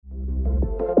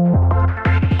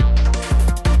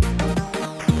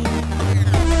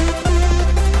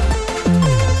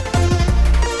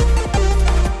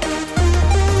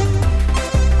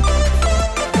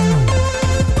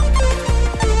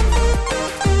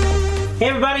Hey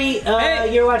everybody,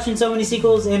 Hey. You're watching So Many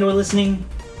Sequels and or listening,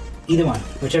 either one,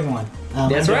 whichever one.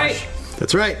 That's I'm right. Josh.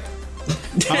 That's right.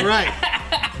 All right.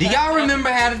 Do y'all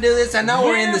remember how to do this? I know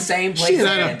we're in the same place Shit,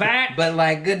 I again, don't- Back but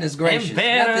like, goodness gracious, and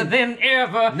better nothing, than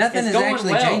ever. nothing It's is going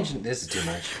actually well. changing. This is too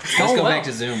much. Let's going go well. back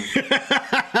to Zoom. It's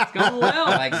going I well.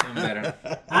 like Zoom better.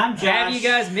 I'm Josh. Have you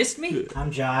guys missed me? I'm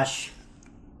Josh.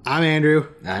 I'm Andrew.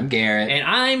 I'm Garrett. And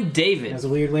I'm That David. was a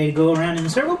weird way to go around in a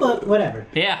circle, but whatever.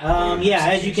 Yeah. Yeah,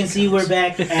 as you can see, we're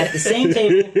back at the same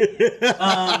table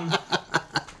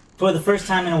for the first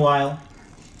time in a while.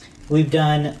 We've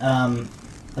done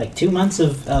like 2 months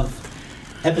of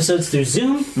episodes through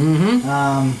Zoom.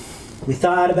 Mm-hmm. We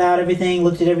thought about everything,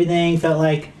 looked at everything, felt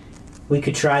like we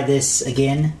could try this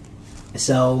again.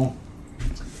 So,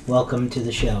 welcome to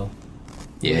the show.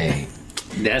 Yay.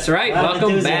 That's right. Lot of Welcome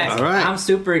enthusiasm. back. All right. I'm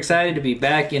super excited to be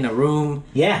back in a room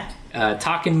Yeah,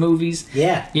 talking movies.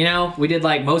 yeah. You know, we did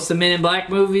like most of the Men in Black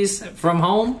movies from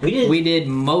home. We did. We did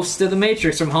most of the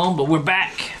Matrix from home, but we're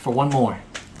back for one more.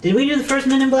 Did we do the first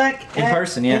Men in Black? In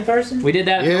person, yeah. In person? We did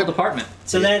that in the Yeah. old apartment.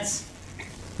 So that's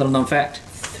Little known fact.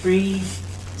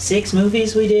 6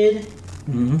 movies we did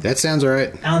That sounds all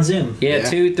right. on Zoom. Yeah, Yeah.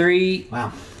 2, 3,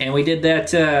 Wow. and we did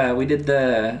that.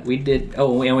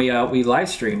 We live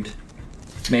streamed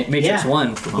Matrix Yeah.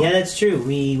 1 from home. Yeah, that's true.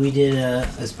 We did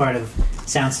as part of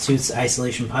Soundstitute's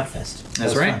Isolation Podfest. That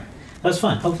That's was right. fun. That was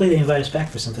fun. Hopefully they invite us back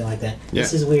for something like that. Yeah.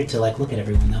 This is weird to like look at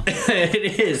everyone though.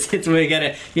 It is. It's where you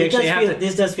gotta. You It does actually have feel, to.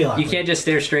 this does feel awkward. You can't just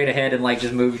stare straight ahead and like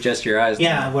just move just your eyes.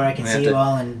 Yeah, where I can We see have you to-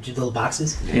 all in little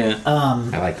boxes. Yeah.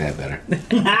 I like that better.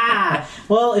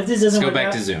 Well, if this doesn't Let's go work back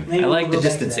out, to Zoom. maybe I like we'll the go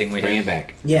back to distancing that. we Bring have. it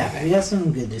back. Yeah, we got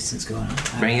some good distance going on.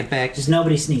 Bring it back. Just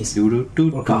nobody sneeze.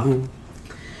 Doo-doo-doo. Or cough.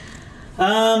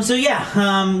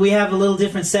 We have a little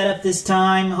different setup this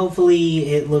time. Hopefully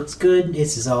it looks good.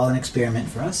 This is all an experiment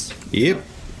for us. Yep.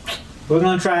 We're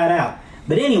going to try it out.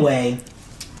 But anyway,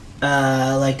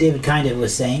 like David kind of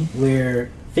was saying,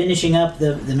 we're finishing up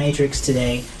the Matrix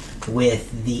today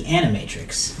with the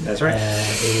Animatrix. That's right.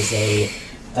 It is a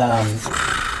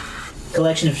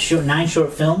collection of 9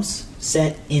 short films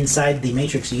set inside the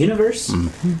Matrix universe.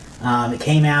 It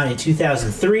came out in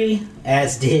 2003,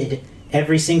 as did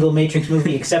every single Matrix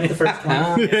movie except the first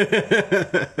one.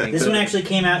 This one actually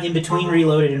came out in between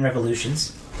Reloaded and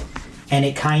Revolutions, and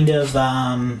it kind of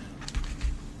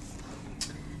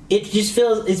it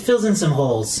fills in some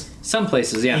holes. Some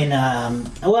places, yeah. In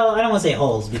well, I don't want to say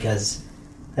holes because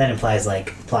that implies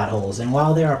like plot holes, and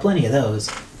while there are plenty of those,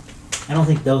 I don't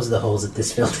think those are the holes that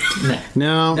this filled in.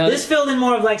 No. No, This filled in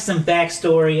more of like some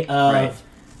backstory of Right.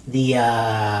 the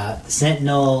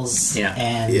Sentinels Yeah.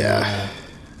 and Yeah.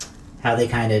 how they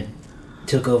kind of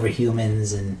took over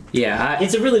humans, and Yeah.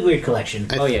 it's a really weird collection.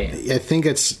 Oh, yeah. I think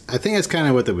it's kind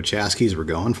of what the Wachowskis were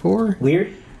going for.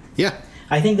 Weird. Yeah.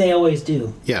 I think they always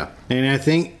do. Yeah, and I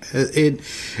think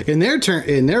in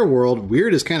their world,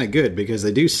 weird is kind of good because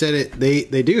they do set it. They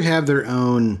do have their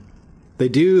own. They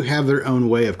do have their own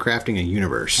way of crafting a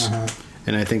universe,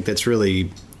 and I think that's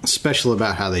really special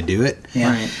about how they do it.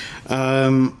 Yeah.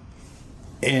 Right.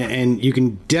 And you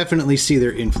can definitely see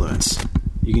their influence.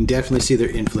 You can definitely see their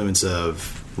influence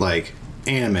of like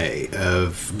anime,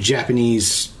 of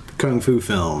Japanese kung fu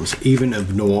films, even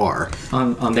of noir.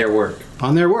 On their work.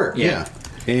 On their work, Yeah. yeah.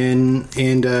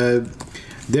 And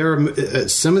there are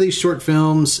some of these short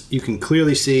films you can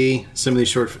clearly see some of these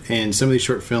short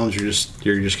films you're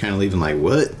just kind of leaving like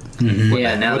what?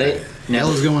 Yeah. Now What they. the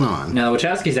hell is going on? Now the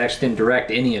Wachowskis actually didn't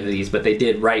direct any of these, but they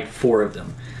did write 4 of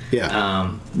them.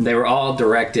 Yeah. They were all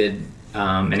directed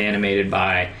and animated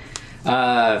by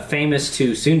famous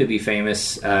to soon to be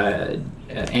famous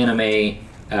anime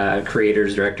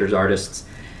creators, directors, artists,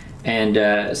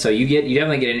 and so you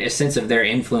definitely get a sense of their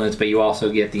influence, but you also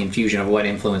get the infusion of what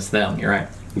influenced them. You're right.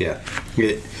 Yeah.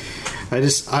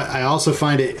 I also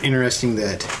find it interesting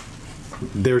that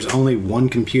there's only one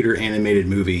computer animated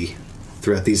movie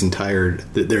throughout these entire.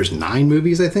 There's 9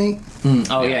 movies, I think.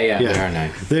 Oh yeah. There are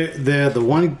 9.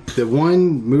 The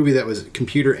one movie that was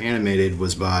computer animated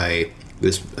was by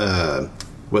this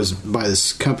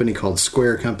company called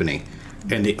Square Company,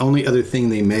 and the only other thing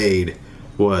they made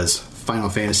was Final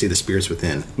Fantasy: The Spirits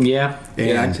Within. Yeah.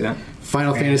 Yeah. I And see that.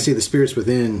 Final Fantasy: The Spirits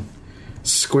Within,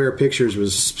 Square Pictures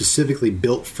was specifically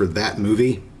built for that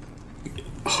movie,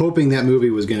 hoping that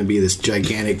movie was going to be this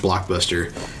gigantic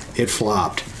blockbuster. It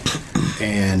flopped,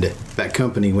 and that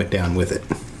company went down with it.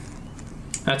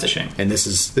 That's a shame. And this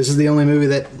is the only movie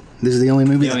that The only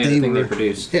that other thing they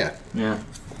produced. Yeah. Yeah.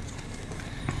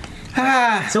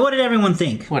 So what did everyone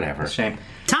think? Whatever. That's a shame.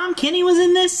 Tom Kenny was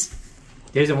in this?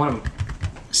 Here's one of them.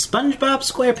 SpongeBob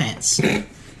SquarePants.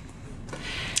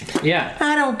 Yeah.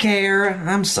 I don't care.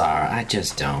 I'm sorry. I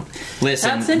just don't. Listen,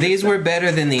 That's these interesting. were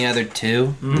better than the other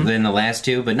two, than the last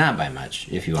two, but not by much,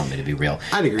 if you want me to be real.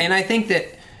 I'd agree. And I think that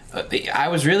I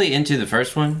was really into the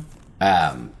first one.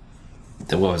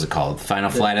 What was it called? Final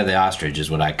Flight of the Ostrich is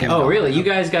what I kept Oh, calling really? it. You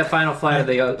guys got Final Flight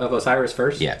of Osiris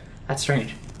first? Yeah. That's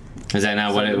strange. Is that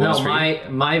not what it No, was for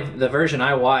you? the version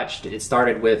I watched, it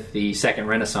started with the Second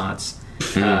Renaissance,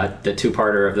 the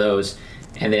two-parter of those,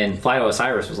 and then Flight of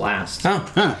Osiris was last. Oh.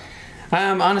 Huh.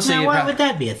 Honestly, Now, it why prob- would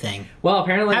that be a thing? Well,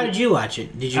 apparently, How did you watch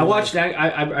it? Did you? I watched.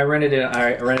 I rented it.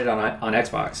 I rented it on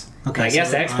Xbox. Okay, And I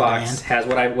guess so on Xbox demand. has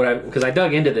what I because I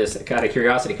dug into this out of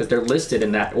curiosity because they're listed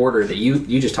in that order that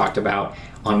you just talked about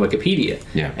on Wikipedia.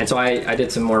 Yeah. And so I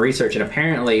did some more research, and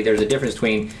apparently there's a difference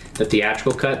between the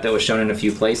theatrical cut that was shown in a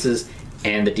few places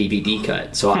and the DVD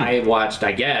cut. So I watched,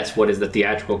 I guess, what is the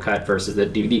theatrical cut versus the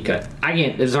DVD cut. I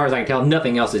can't, as far as I can tell,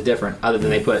 nothing else is different other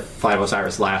than they put Flight of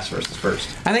Osiris last versus first.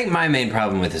 I think my main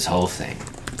problem with this whole thing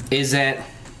is that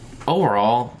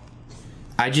overall,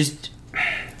 I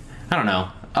don't know.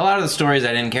 A lot of the stories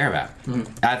I didn't care about.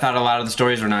 I thought a lot of the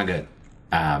stories were not good.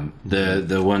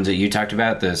 The ones that you talked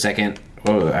about, the second,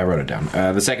 I wrote it down.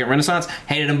 The second Renaissance,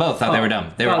 hated them both. Thought they were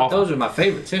dumb. They were awful. Those are my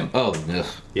favorite too. Oh, ugh.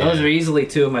 Yeah. Those are easily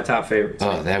two of my top favorites.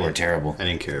 Oh, that were terrible. I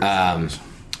didn't care. About those.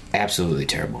 Absolutely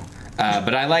terrible.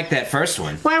 But I like that first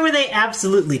one. Why were they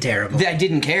absolutely terrible? I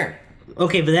didn't care.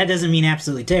 Okay, but that doesn't mean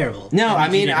absolutely terrible. No, That I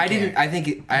means you mean, I care. didn't. I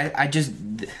think I just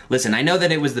listen. I know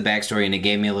that it was the backstory, and it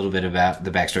gave me a little bit about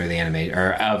the backstory of the anime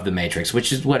or of the Matrix,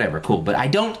 which is whatever, cool. But I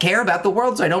don't care about the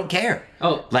world, so I don't care.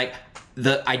 Oh. like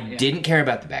I didn't care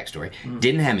about the backstory.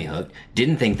 Didn't have me hooked.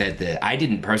 Didn't think that I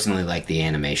didn't personally like the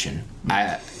animation.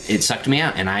 It sucked me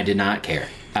out, and I did not care.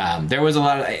 There was a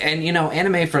lot of, and you know,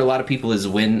 anime for a lot of people is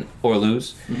win or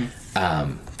lose.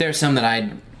 There's some that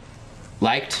I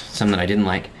liked, some that I didn't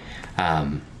like.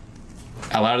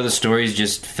 A lot of the stories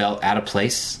just felt out of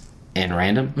place and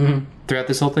random throughout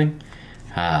this whole thing.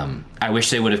 I wish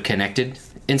they would have connected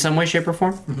in some way, shape, or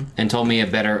form and told me a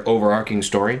better overarching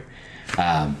story.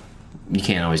 You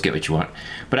can't always get what you want.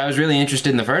 But I was really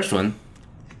interested in the first one.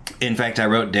 In fact, I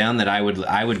wrote down that I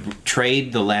would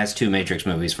trade the last two Matrix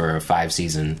movies for a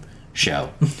 5-season show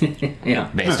Yeah.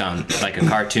 based on like a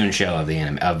cartoon show of the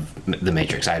anime of the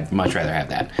Matrix. I'd much rather have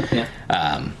that.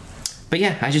 Yeah. But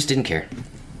yeah, I just didn't care.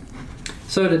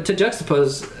 So to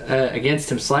juxtapose against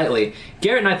him slightly,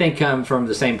 Garrett and I think come from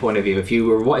the same point of view. If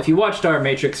you watched our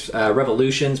Matrix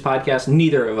Revolutions podcast,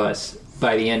 neither of us,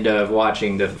 by the end of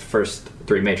watching the first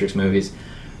 3 Matrix movies,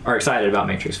 are excited about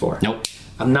Matrix 4. Nope.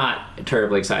 I'm not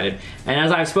terribly excited. And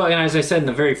as I've spoken, as I said in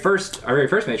our very first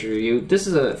Matrix review, this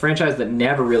is a franchise that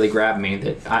never really grabbed me.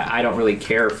 That I don't really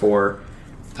care for,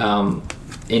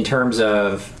 in terms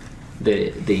of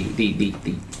the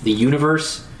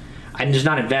universe. I'm just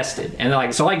not invested. And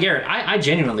like Garrett, I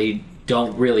genuinely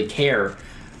don't really care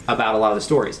about a lot of the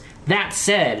stories. That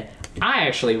said, I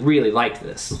actually really liked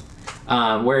this.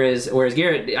 Whereas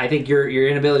Garrett, I think your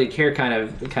inability to care kind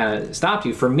of stopped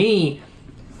you. For me,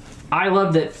 I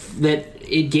love that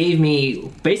it gave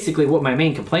me basically what my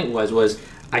main complaint was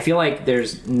I feel like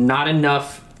there's not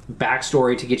enough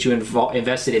backstory to get you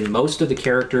invested in most of the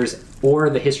characters or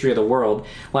the history of the world.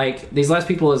 Like these last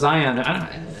people of Zion,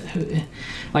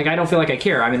 I don't feel like I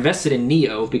care. I'm invested in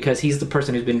Neo because he's the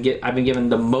person I've been given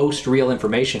the most real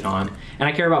information on, and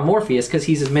I care about Morpheus because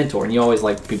he's his mentor. And you always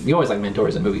like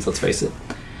mentors in movies. Let's face it.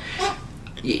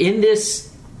 In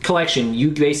this collection,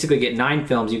 you basically get 9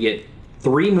 films. You get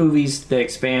 3 movies that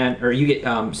expand, or you get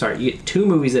 2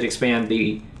 movies that expand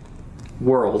the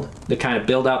world, that kind of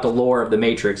build out the lore of the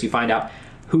Matrix. You find out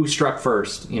who struck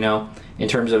first, in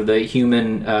terms of the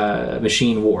human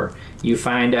machine war. You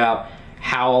find out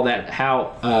how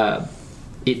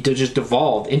it just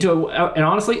devolved into and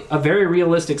honestly a very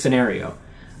realistic scenario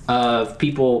of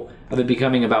it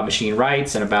becoming about machine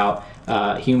rights and about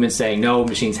humans saying no,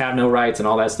 machines have no rights and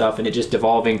all that stuff, and it just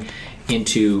devolving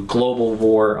into global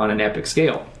war on an epic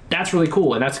scale. That's really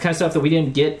cool, and that's the kind of stuff that we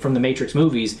didn't get from the Matrix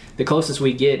movies. The closest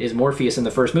we get is Morpheus in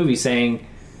the first movie saying,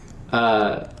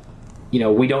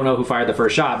 we don't know who fired the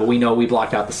first shot, but we know we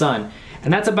blocked out the sun.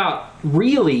 And that's about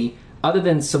really, other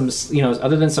than some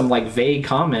like vague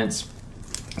comments,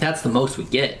 that's the most we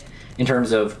get in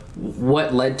terms of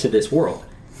what led to this world.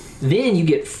 Then you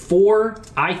get 4,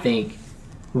 I think,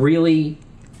 really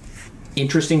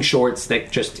interesting shorts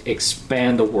that just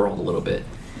expand the world a little bit.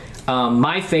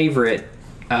 My favorite,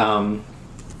 I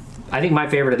think my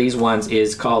favorite of these ones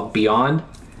is called Beyond,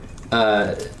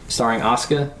 starring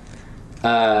Asuka,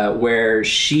 where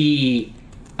she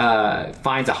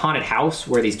finds a haunted house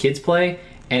where these kids play,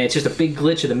 and it's just a big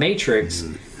glitch of the Matrix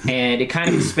and it kind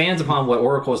of expands upon what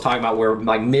Oracle was talking about, where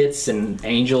like myths and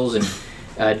angels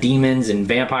and demons and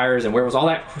vampires and werewolves, all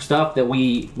that stuff that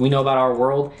we know about our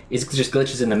world is just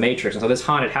glitches in the Matrix. And so this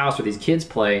haunted house where these kids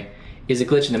play is a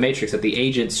glitch in the Matrix that the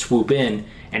agents swoop in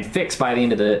and fix by the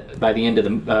end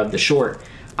of the short.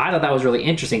 I thought that was really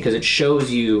interesting because it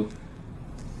shows you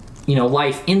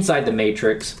life inside the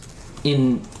Matrix.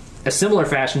 In a similar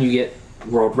fashion, you get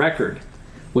World Record,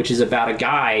 which is about a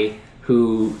guy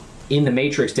who in the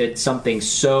Matrix did something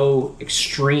so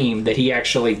extreme that he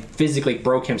actually physically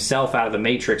broke himself out of the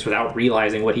Matrix without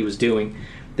realizing what he was doing.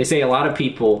 They say a lot of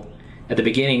people at the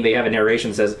beginning, they have a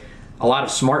narration that says a lot of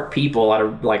smart people, a lot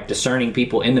of like discerning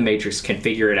people in the Matrix can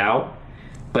figure it out,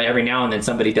 but every now and then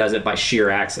somebody does it by sheer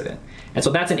accident. And so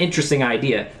that's an interesting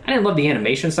idea. I didn't love the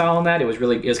animation style on that. It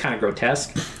was kind of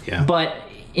grotesque. Yeah. But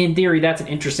in theory, that's an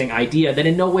interesting idea that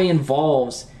in no way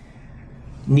involves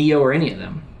Neo or any of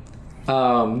them.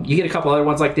 You get a couple other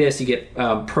ones like this. You get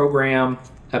Program,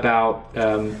 about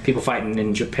people fighting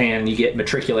in Japan. You get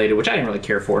Matriculated, which I didn't really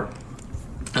care for.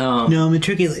 No,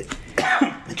 Matriculated.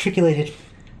 Matriculated.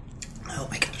 Oh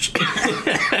my gosh.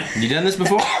 You done this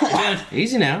before?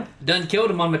 Easy now. Done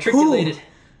killed him on Matriculated. Ooh.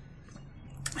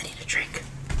 I need a drink.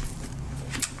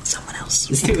 Someone else.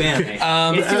 It's too anime.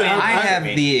 It's too anime. I have for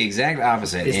me. the exact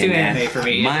opposite. It's in too that anime for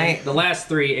me. My The last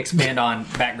three expand on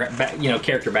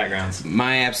character backgrounds.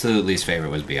 my absolute least favorite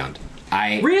was Beyond.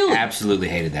 I Really? absolutely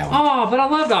hated that one. Oh, but I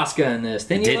loved Asuka in this.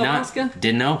 Didn't you Did love not. Asuka?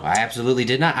 Didn't know. I absolutely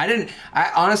did not. I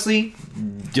honestly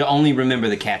only remember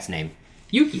the cat's name.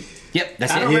 Yuki. Yep,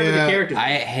 that's I it. don't remember Yeah. the character's I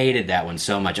name. hated that one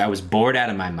so much. I was bored out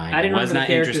of my mind. I didn't was remember the not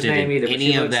character's interested name in either, but any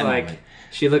she of looks that like moment.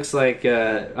 she looks like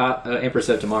Empress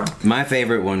of Tomorrow. My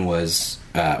favorite one was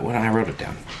I wrote it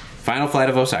down. Final Flight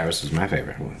of Osiris was my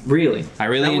favorite one. Really? I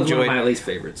really that was enjoyed- one of my least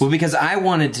favorites. Well, because I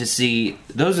wanted to see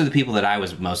those are the people that I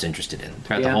was most interested in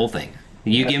throughout the Yeah. whole thing.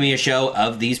 You give me a show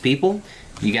of these people,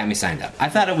 you got me signed up. I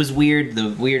thought it was weird, the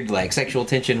weird like sexual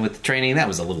tension with the training. That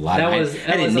was a little odd. I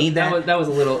didn't need that. That was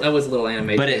a little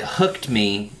animated. But it hooked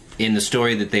me in the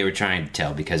story that they were trying to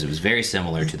tell because it was very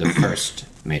similar to the first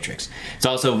Matrix. It's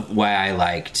also why I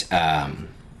liked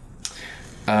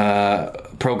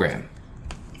Program.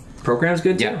 Program's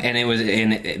good too. Yeah, and it was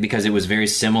because it was very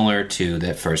similar to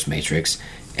the first Matrix,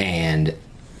 and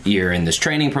you're in this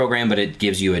training program, but it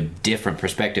gives you a different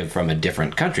perspective from a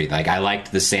different country. Like I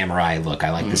liked the samurai look,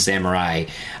 I liked the samurai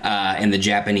and the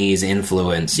Japanese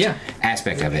influenced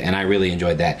aspect of it, and I really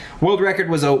enjoyed that. World Record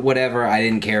was a whatever. I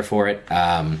didn't care for it.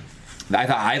 I thought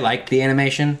I liked the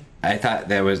animation. I thought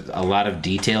there was a lot of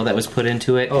detail that was put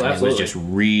into it. Oh, and absolutely. it was just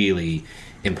really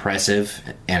impressive,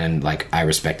 and like I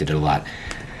respected it a lot.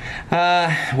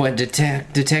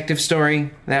 Detective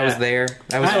Story? That was there.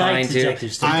 That was I fine liked too.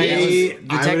 Detective Story. I would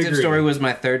Detective agree. Story was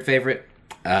my third favorite.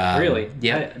 Really?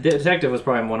 Yeah. Detective was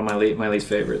probably one of my least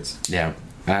favorites. Yeah.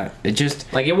 It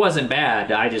just Like it wasn't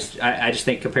bad. I just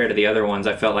think compared to the other ones,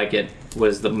 I felt like it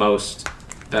was the most.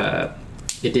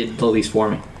 It did the least for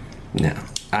me. no.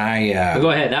 But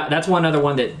go ahead. That's one other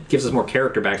one that gives us more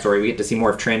character backstory. We get to see more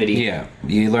of Trinity. Yeah.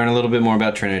 You learn a little bit more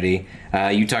about Trinity.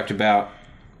 You talked about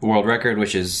World Record,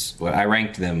 which is I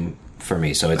ranked them for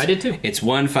me. So it's I did too. It's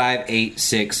 1, 5, 8,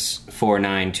 6, 4,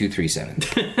 9, 2, 3, 7.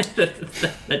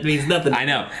 That means nothing. I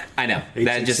know.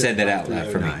 That just said that out loud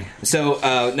for me. 8, So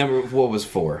what was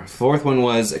 4? Fourth one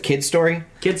was a kid's story.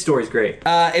 Kid Story's great.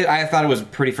 I thought it was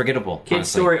pretty forgettable. Kid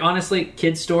Story, honestly,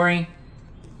 Kid Story.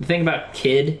 The thing about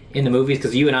Kid in the movies,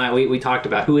 because you and I, we talked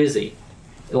about who is he?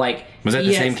 Like, Was that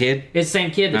the same kid? It's the same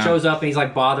kid that No. shows up and he's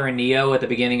like bothering Neo at the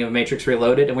beginning of Matrix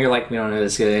Reloaded, and we were like, we don't know who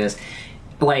this kid is.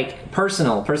 Like,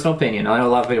 personal opinion. I know a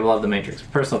lot of people love the Matrix.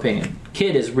 Personal opinion.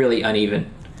 Kid is really uneven.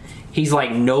 He's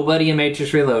like nobody in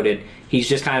Matrix Reloaded. He's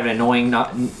just kind of an annoying,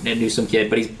 not Newsome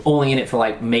kid, but he's only in it for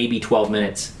like maybe 12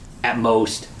 minutes at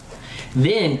most.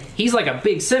 Then he's like a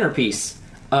big centerpiece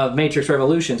of Matrix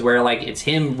Revolutions, where like it's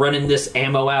him running this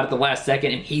ammo out at the last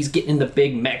second, and he's getting in the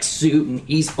big mech suit, and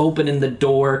he's opening the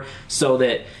door so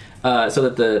that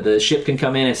the ship can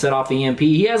come in and set off the EMP.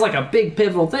 He has like a big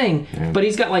pivotal thing, but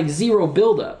he's got like zero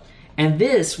buildup. And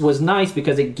this was nice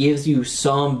because it gives you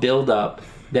some buildup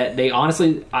that they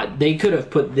honestly they could have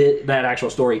put that actual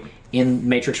story in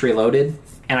Matrix Reloaded,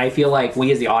 and I feel like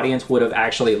we as the audience would have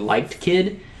actually liked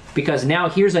Kid. Because now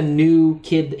here's a new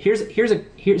kid.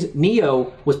 Here's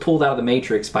Neo was pulled out of the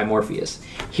Matrix by Morpheus.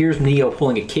 Here's Neo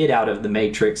pulling a kid out of the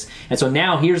Matrix, and so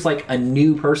now here's like a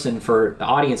new person for the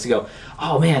audience to go,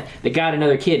 oh man, they got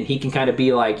another kid, and he can kind of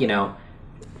be like, he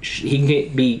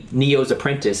can be Neo's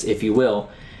apprentice, if you will,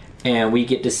 and we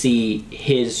get to see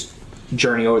his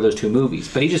journey over those two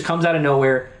movies. But he just comes out of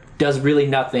nowhere, does really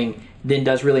nothing, then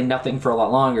does really nothing for a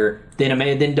lot longer,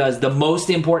 then does the most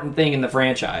important thing in the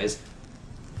franchise.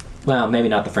 Well, maybe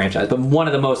not the franchise, but one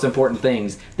of the most important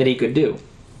things that he could do.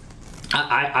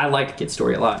 I like Kid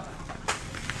Story a lot.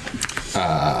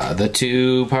 The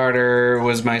two-parter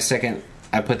was my second.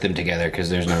 I put them together because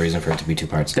there's no reason for it to be two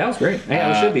parts. That was great.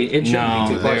 Yeah, it should be. It shouldn't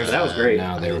be two parts. But that was great.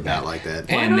 No, they were bad like that.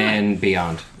 And then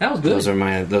Beyond. That was good.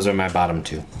 Those are my bottom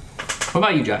two. What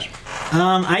about you, Josh?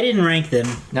 I didn't rank them,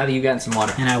 Now that you've gotten some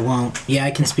water. and I won't. Yeah,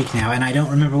 I can speak now, and I don't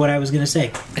remember what I was going to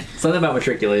say. Something about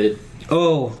Matriculated.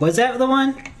 Oh, was that the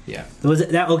one? Yeah. Was it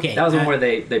that? Okay. That was the one where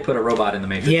they put a robot in the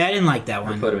Matrix. Yeah, I didn't like that Or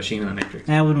one. put a machine in the Matrix.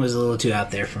 That one was a little too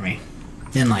out there for me.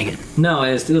 Didn't like it. No,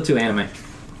 it was still too anime.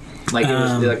 Like it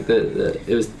was like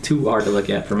it was too hard to look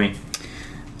at for me.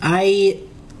 I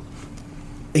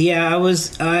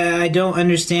don't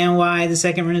understand why the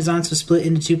second Renaissance was split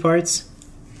into two parts.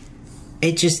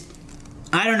 It just,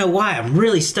 I don't know why. I'm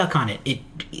really stuck on it.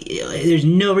 There's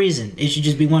no reason. It should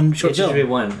just be one short It should film. be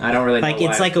one. I don't really know Like why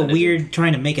it's like a split it. weird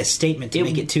trying to make a statement to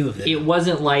make it two of them. It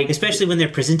wasn't like Especially when they're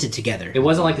presented together. it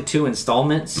wasn't like the two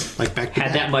installments Like back to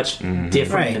had back. that much different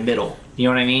in Right. the middle. You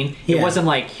know what I mean? Yeah. It wasn't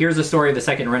like here's the story of the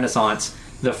second Renaissance,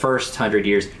 the first 100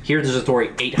 years. Here's the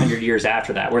story 800 years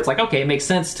after that, where it's like okay, it makes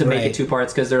sense to make Right. it two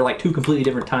parts because they're like two completely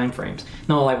different time frames.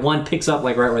 No, like one picks up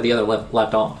like right where the other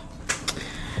left off.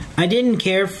 I didn't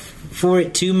care for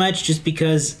it too much just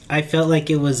because I felt like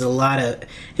it was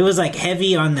like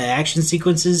heavy on the action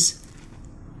sequences,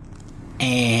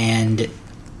 and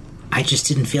I just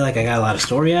didn't feel like I got a lot of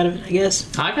story out of it, I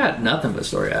guess. I got nothing but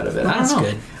story out of it. Well, I don't that's know.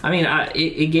 good. I mean,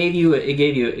 it gave you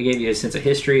a sense of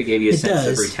history. It gave you a It sense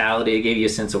does. of brutality. It gave you a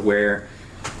sense of where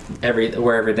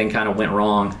everything kind of went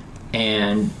wrong.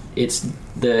 And it's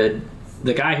the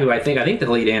guy who I think the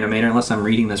lead animator, unless I'm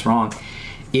reading this wrong,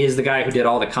 is the guy who did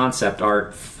all the concept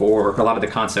art for a lot of the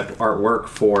concept artwork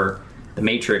for the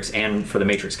Matrix and for the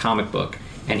Matrix comic book.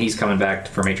 And he's coming back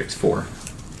for Matrix 4.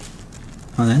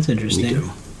 Oh, that's Me interesting. too.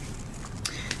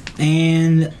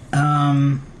 And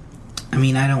I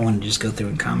mean, I don't want to just go through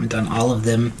and comment on all of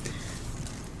them.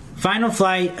 Final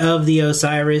Flight of the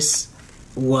Osiris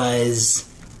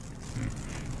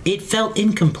it felt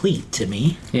incomplete to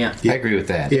me. Yeah. I agree with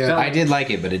that. Yeah. I did like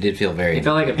it, but it did feel very. It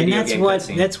felt like a And video that's game what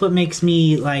cutscene. makes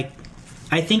me like,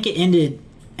 I think it ended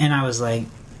and I was like,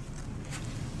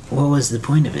 what was the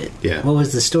point of it? Yeah. What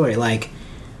was the story? Like,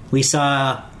 we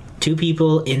saw two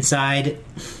people inside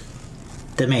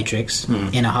the Matrix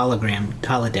in a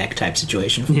holodeck type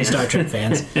situation for the Star Trek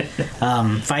fans,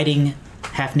 fighting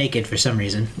half naked for some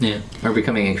reason, Yeah. Or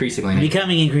becoming increasingly naked.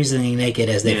 becoming increasingly naked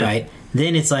as they Yeah. fight.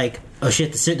 Then it's like, oh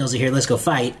shit, the Sentinels are here. Let's go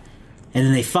fight. And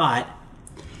then they fought,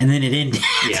 and then it ended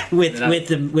Yeah.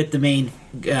 with the main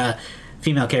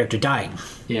female character dying.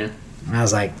 Yeah. And I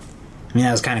was like, I mean,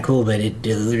 that was kind of cool, but it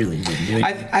literally didn't do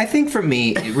anything. I think for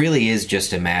me, it really is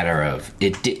just a matter of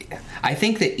it. I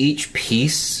think that each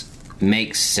piece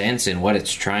makes sense in what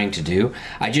it's trying to do.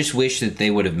 I just wish that they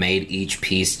would have made each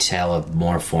piece tell a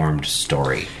more formed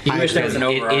story. You wish there was an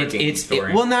overarching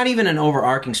story. Well, not even an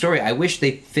overarching story. I wish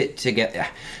they fit together.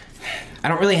 I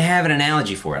don't really have an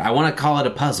analogy for it. I want to call it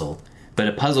a puzzle, but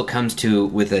a puzzle comes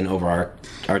with an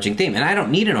overarching theme, and I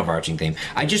don't need an overarching theme.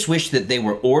 I just wish that they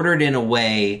were ordered in a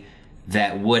way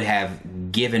that would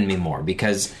have given me more,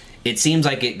 because it seems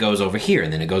like it goes over here,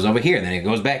 and then it goes over here, and then it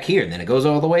goes back here, and then it goes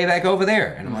all the way back over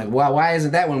there. And I'm like, well, why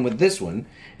isn't that one with this one,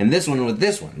 and this one with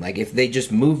this one? Like, if they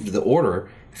just moved the order,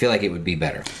 I feel like it would be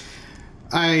better.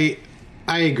 I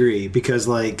agree, because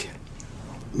like,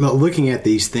 well, looking at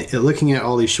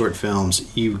all these short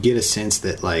films, you get a sense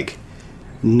that like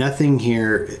nothing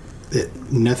here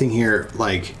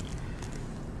like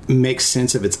makes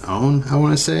sense of its own. I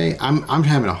want to say I'm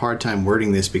having a hard time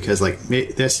wording this, because like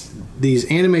these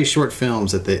anime short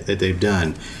films that they've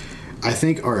done, I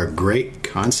think are a great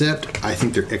concept. I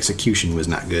think their execution was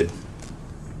not good.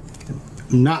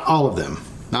 Not all of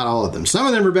them. Some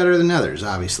of them are better than others,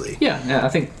 obviously. Yeah,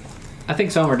 I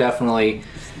think some are definitely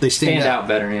They stand out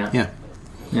better. Yeah.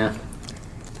 Yeah.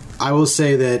 I will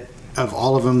say that of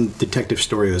all of them, Detective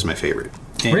Story was my favorite.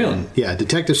 And, Really? Yeah,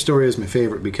 Detective Story is my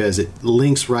favorite because it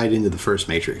links right into the first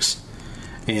Matrix,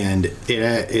 and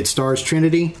it stars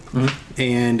Trinity,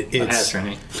 and It has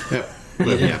Trinity. Yeah. I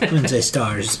wouldn't say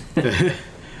stars.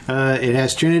 It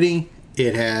has Trinity.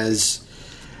 It has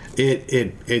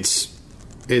it's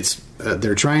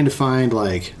they're trying to find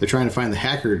the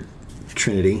hacker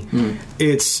Trinity.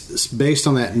 It's based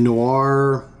on that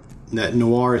noir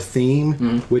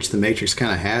theme, which the Matrix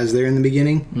kind of has there in the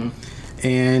beginning,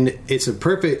 and it's a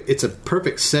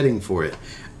perfect setting for it.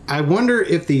 I wonder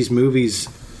if these movies,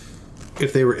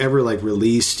 if they were ever like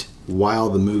released while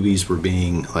the movies were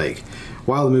being like,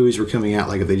 while the movies were coming out,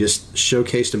 like if they just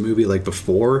showcased a movie like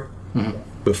before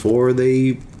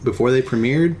they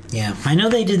premiered. Yeah, I know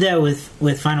they did that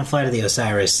with Final Flight of the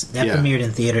Osiris. That Yeah. premiered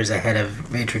in theaters ahead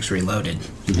of Matrix Reloaded,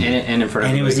 And in front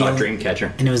of And a it was movie the called only-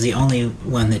 Dreamcatcher. and it was the only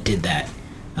one that did that.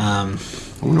 I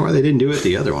wonder why they didn't do it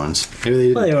the other ones. Maybe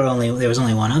they Well, didn't. there was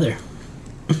only one other.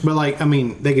 But like, I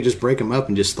mean, they could just break them up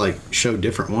and just like show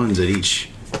different ones at each.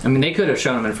 I mean, they could have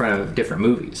shown them in front of different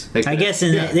movies. They I could've- guess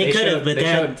they could have, but they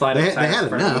that showed Flight of they Osiris had in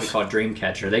front of a movie enough. called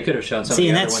Dreamcatcher. They could have shown some See,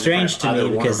 of and the that's other ones in strange front to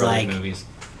of me other because, Warner Brothers like, movies.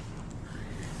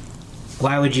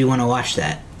 why would you want to watch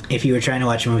that if you were trying to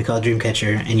watch a movie called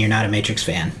Dreamcatcher and you're not a Matrix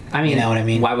fan? I mean, you know what I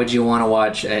mean? Why would you want to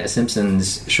watch a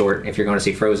Simpsons short if you're going to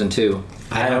see Frozen 2?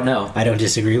 I don't know. I don't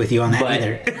disagree with you on that But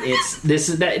either.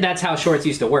 that's how shorts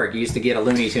used to work. You used to get a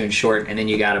Looney Tunes short, and then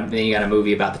you got a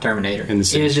movie about the Terminator. And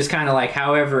it was just kind of like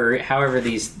however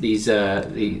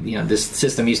this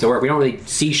system used to work. We don't really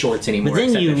see shorts anymore, But then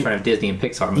except you- in front of Disney and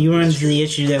Pixar movies. You run into the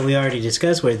issue that we already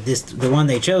discussed, where the one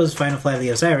they chose, Final Flight of the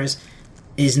Osiris,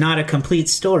 is not a complete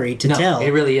story to No, tell. it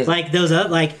really isn't. Like those,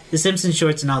 like the Simpsons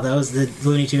shorts and all those, the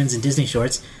Looney Tunes and Disney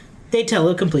shorts, they tell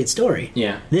a complete story.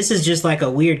 Yeah. This is just like a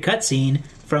weird cutscene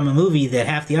from a movie that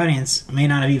half the audience may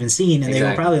not have even seen, and they were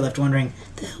Exactly. probably left wondering,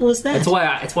 "The hell was that?" It's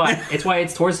why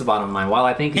it's towards the bottom of mine. While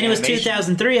I think And it was animation-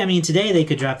 2003. I mean, today they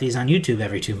could drop these on YouTube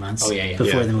every 2 months Oh, yeah.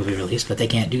 before Yeah. the movie release, but they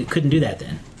couldn't do that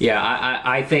then. Yeah,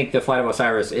 I think the Flight of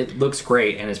Osiris, it looks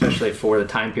great, and especially for the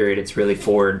time period, it's really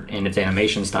forward in its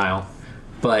animation style.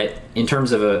 But in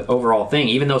terms of an overall thing,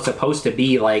 even though it's supposed to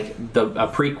be like a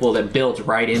prequel that builds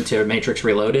right into Matrix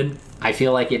Reloaded, I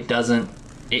feel like it's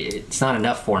not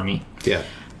enough for me. Yeah.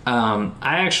 I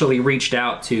actually reached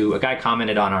out to a guy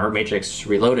commented on our Matrix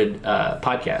Reloaded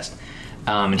podcast.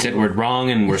 And Said we're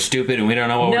wrong and we're stupid and we don't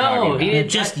know what we're talking about. he didn't.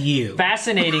 Just you.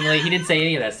 Fascinatingly, he didn't say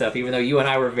any of that stuff, even though you and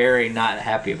I were very not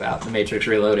happy about The Matrix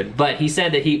Reloaded. But he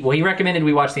said that he recommended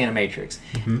we watch The Animatrix,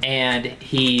 and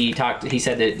he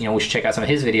said that we should check out some of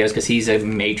his videos because he's a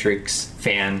Matrix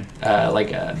fan,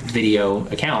 like a video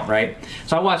account, right?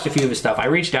 So I watched a few of his stuff. I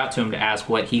reached out to him to ask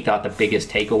what he thought the biggest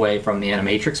takeaway from The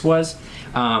Animatrix was,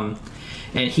 and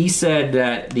he said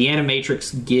that The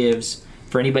Animatrix gives,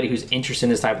 for anybody who's interested in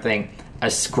this type of thing,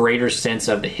 a greater sense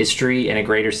of the history and a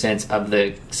greater sense of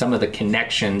some of the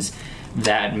connections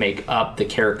that make up the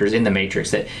characters in the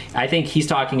Matrix. That I think he's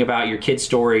talking about your kid's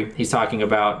story, he's talking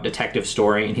about detective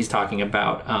story, and he's talking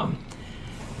about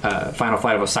Final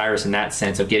Flight of Osiris in that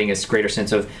sense of getting a greater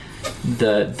sense of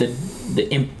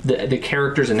the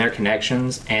characters and their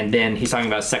connections. And then he's talking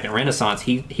about Second Renaissance.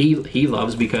 He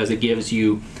loves because it gives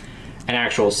you an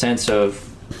actual sense of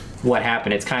what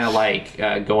happened. It's kind of like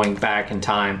going back in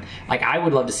time. Like, I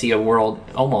would love to see a world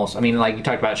almost, I mean, like you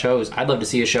talked about shows, I'd love to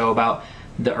see a show about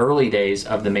the early days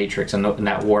of the Matrix and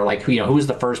that war. Like, who was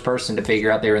the first person to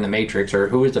figure out they were in the Matrix, or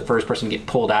who was the first person to get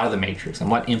pulled out of the Matrix and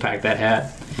what impact that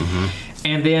had.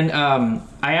 And then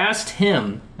I asked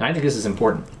him, and I think this is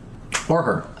important, or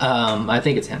her, I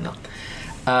think it's him though,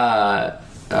 I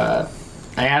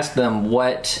asked them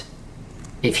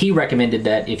if he recommended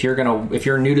that if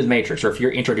you're new to the Matrix, or if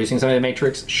you're introducing somebody to the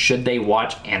Matrix, should they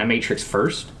watch Animatrix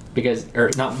first? Or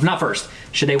not first.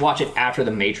 Should they watch it after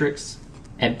the Matrix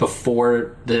and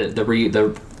before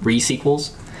the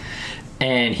re-sequels?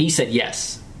 And he said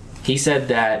yes. He said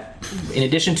that in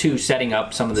addition to setting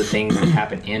up some of the things that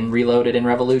happen in Reloaded and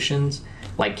Revolutions,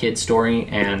 like Kid's story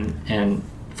and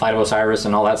Flight of Osiris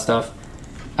and all that stuff,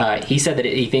 he said that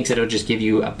he thinks that it'll just give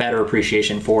you a better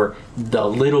appreciation for the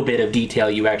little bit of detail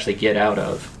you actually get out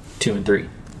of 2 and 3.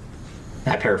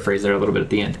 I paraphrased there a little bit at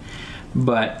the end.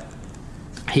 But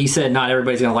he said not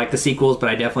everybody's going to like the sequels, but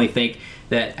I definitely think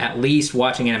that at least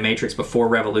watching Animatrix before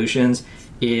Revolutions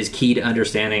is key to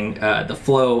understanding the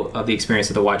flow of the experience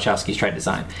that the Wachowskis tried to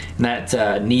design. And that's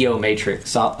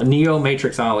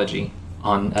Neo-Matrixology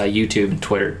on YouTube and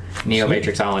Twitter.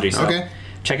 Neo-Matrixology. So Okay.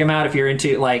 check him out if you're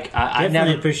into, like, I've Definitely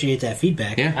never... appreciate that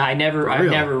feedback. Yeah. I've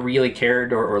never really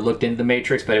cared or looked into the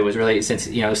Matrix, but it was really since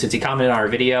he commented on our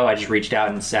video, I just reached out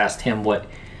and just asked him what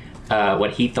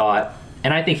he thought,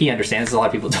 and I think he understands. A lot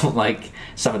of people don't like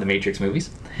some of the Matrix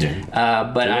movies,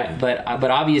 but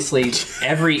obviously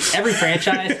every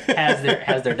franchise has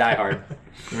their diehard.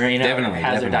 Definitely,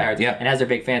 has their diehards, yeah. and has their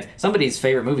big fans. Somebody's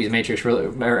favorite movie is Matrix,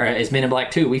 or is Men in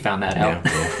Black 2. We found that out.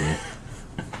 Yeah.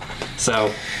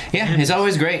 So Yeah, it's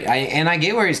always great. I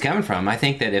get where he's coming from. I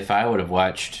think that if I would have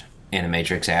watched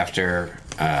Animatrix after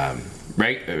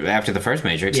the first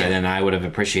Matrix, Yeah. then I would have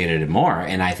appreciated it more.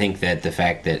 And I think that the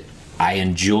fact that I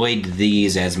enjoyed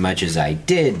these as much as I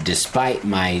did, despite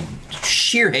my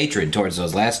sheer hatred towards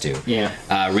those last two, Yeah.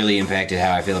 really impacted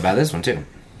how I feel about this one too.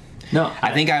 no,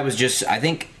 I think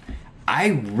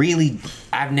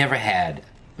I've never had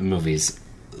movies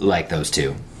like those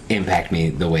two impact me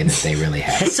the way that they really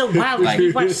have. It's so wild. Like,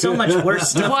 you've watched so much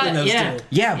worse stuff than those two.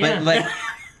 Yeah, but like,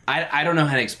 I don't know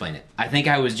how to explain it. I think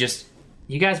I was just.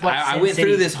 You guys watched I Sin went City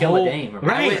through this Kill a whole. Dame,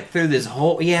 right? I went through this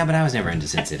whole. Yeah, but I was never into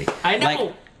Sin City. I know.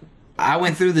 Like, I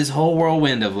went through this whole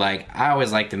whirlwind of like, I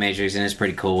always liked The Matrix and it's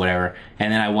pretty cool, whatever.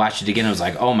 And then I watched it again and I was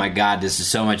like, oh my god, this is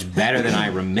so much better than I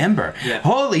remember.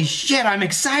 Holy shit, I'm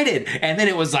excited. And then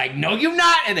it was like, no, you're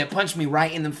not. And it punched me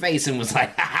right in the face and was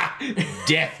like,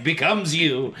 death becomes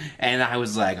you. And I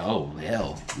was like, oh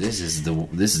hell, this is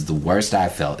the worst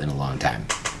I've felt in a long time.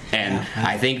 And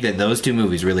I think that those two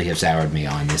movies really have soured me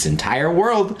on this entire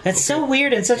world. That's so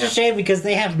weird and such a shame because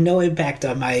they have no impact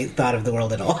on my thought of the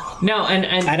world at all. No, and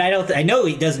I don't. I know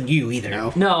it doesn't you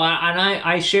either. No,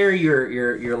 I share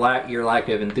your lack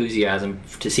of enthusiasm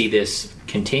to see this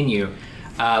continue,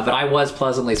 but I was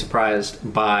pleasantly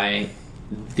surprised by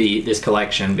this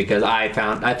collection because I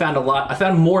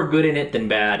found more good in it than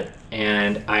bad,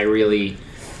 and I really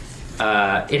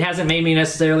it hasn't made me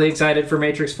necessarily excited for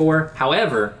Matrix 4.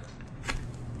 However,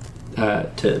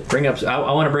 to bring up,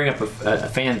 I want to bring up a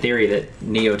fan theory that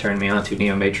Neo turned me onto.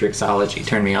 Neo Matrixology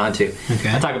turned me onto. Okay.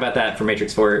 I'll talk about that for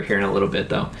Matrix 4 here in a little bit,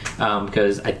 though,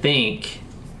 because I think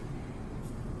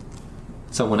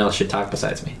someone else should talk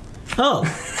besides me. Oh,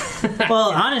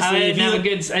 well, honestly,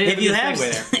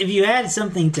 if you had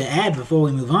something to add before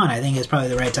we move on, I think it's probably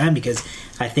the right time because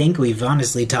I think we've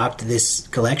honestly talked this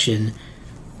collection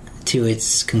to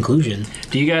its conclusion.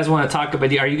 Do you guys want to talk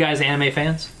about? Are you guys anime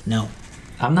fans? No.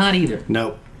 I'm not either.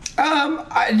 Nope.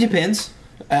 It depends.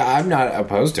 I'm not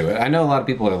opposed to it. I know a lot of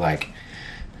people are like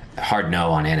hard no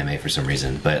on anime for some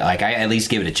reason, but like I at least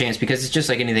give it a chance because it's just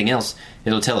like anything else.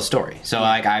 It'll tell a story. So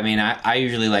like I mean I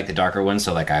usually like the darker ones.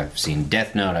 So like I've seen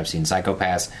Death Note, I've seen Psycho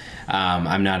Pass.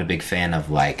 I'm not a big fan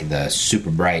of like the super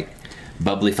bright,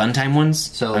 bubbly fun time ones.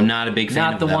 So I'm not a big fan.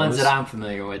 Not of the those. ones that I'm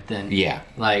familiar with. Then yeah,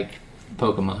 like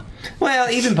Pokemon.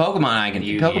 Well, even Pokemon, I can.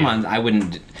 Pokemon, I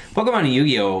wouldn't. Pokemon and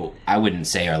Yu-Gi-Oh, I wouldn't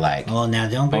say are like. Well, now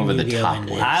don't bring over the Yu-Gi-Oh top into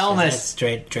ones. this. I almost That's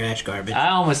straight trash garbage. I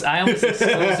almost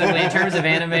exclusively in terms of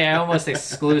anime. I almost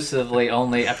exclusively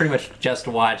only. I pretty much just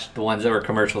watched the ones that were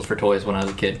commercials for toys when I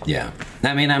was a kid. Yeah,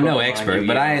 I mean I'm no Pokemon, expert, Yu-Gi-Oh.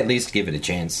 but I at least give it a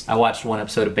chance. I watched one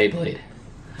episode of Beyblade.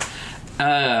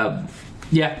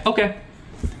 Yeah. Okay.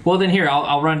 Well, then here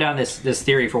I'll run down this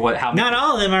theory for how. Not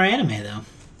all of them are anime, though.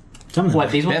 Some of them. What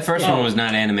are. these ones? That first one was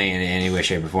not anime in any way,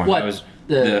 shape, or form. What That was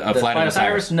the Flight of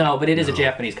Osiris. No, but it is a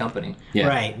Japanese company. Yeah.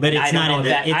 Right, but it's I don't not know in if the.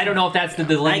 that. it's- I don't know if that's the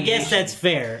delineation. I guess that's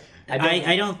fair.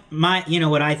 I don't. You know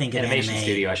what I think of Animation anime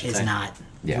studio, I should is say. not.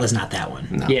 Yeah. Was not that one.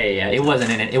 No. Yeah. It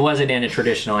wasn't in it. It wasn't in a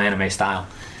traditional anime style.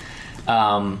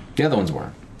 The other ones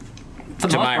were. For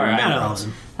the To most my part, remembrance. Not all of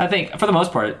them. I think for the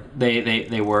most part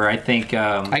they were. I think.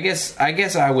 I guess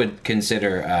I would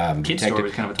consider Kid Detective Story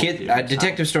was kind of a toy theater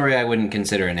Detective Story. I wouldn't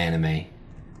consider an anime.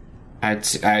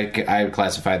 I would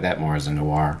classify that more as a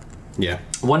noir. Yeah.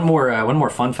 One more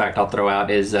fun fact I'll throw out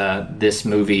is this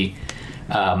movie.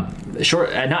 Not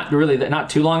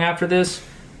too long after this,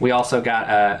 we also got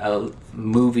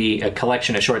a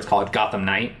collection of shorts called Gotham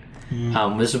Knight.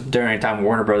 This was during a time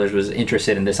Warner Brothers was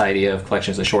interested in this idea of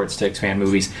collections of shorts to expand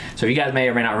movies. So if you guys may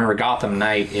or may not remember, Gotham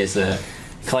Knight is a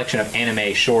collection of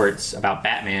anime shorts about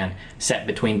Batman set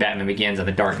between Batman Begins and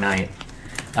The Dark Knight.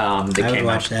 I would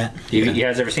watch that. You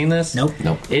guys ever seen this? Nope.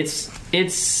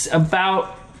 It's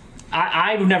about.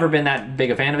 I've never been that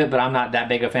big a fan of it, but I'm not that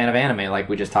big a fan of anime, like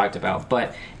we just talked about.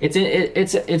 But it's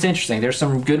interesting. There's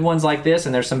some good ones like this,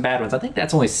 and there's some bad ones. I think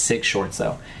that's only 6 shorts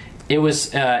though. It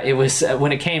was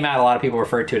when it came out, a lot of people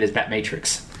referred to it as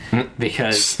Batmatrix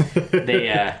because they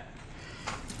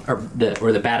or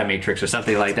the Batamatrix or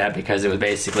something like that because it was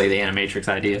basically the Animatrix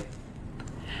idea.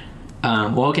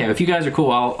 Well, okay. If you guys are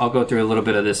cool, I'll go through a little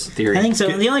bit of this theory. I think so.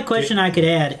 The only question I could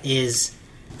add is,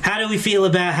 how do we feel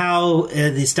about how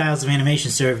the styles of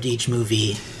animation served each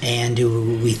movie, and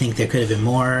do we think there could have been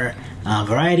more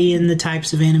variety in the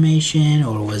types of animation,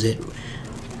 or was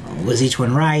each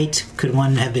one right? Could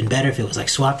one have been better if it was like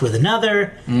swapped with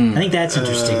another? I think that's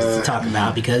interesting to talk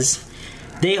about because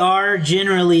they are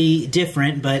generally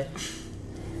different, but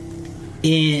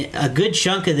in a good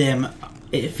chunk of them,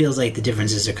 it feels like the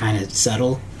differences are kind of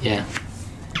subtle. Yeah.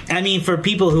 I mean, for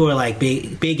people who are like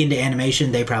big into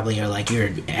animation, they probably are like, you're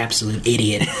an absolute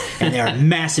idiot, and there are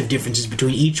massive differences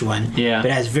between each one. Yeah.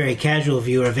 But as a very casual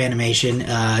viewer of animation,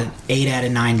 8 out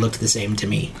of 9 looked the same to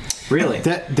me. Really?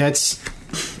 That's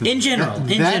In general.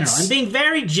 I'm being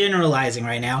very generalizing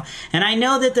right now, and I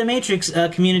know that the Matrix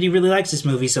community really likes this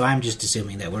movie, so I'm just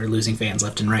assuming that we're losing fans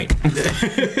left and right.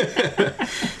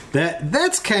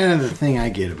 that's kind of the thing I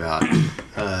get about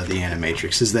the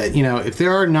Animatrix is that, if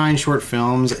there are 9 short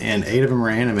films and 8 of them are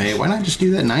anime, why not just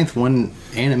do that 9th one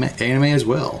anime as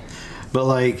well? But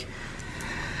like,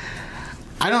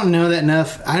 I don't know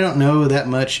that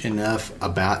much enough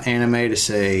about anime to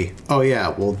say, oh yeah,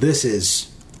 well this is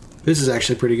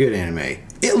actually pretty good anime.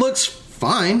 It looks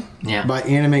fine by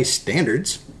anime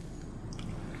standards.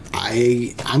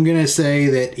 I'm gonna say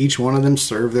that each one of them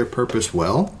serve their purpose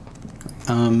well.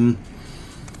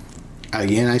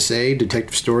 Again, I say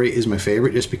Detective Story is my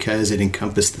favorite just because it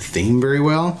encompassed the theme very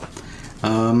well.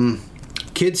 Not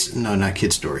Kid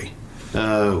Story.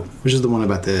 Which is the one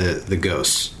about the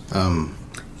ghosts?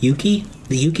 Yuki?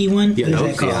 The Yuki one? Yeah, what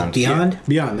is that called? Beyond? Yeah,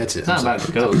 Beyond, that's it. It's not about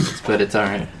the ghosts, but it's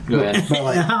alright. Go ahead. But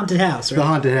like, The haunted house, right? the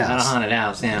haunted Not a house. haunted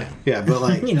house, yeah. Yeah, but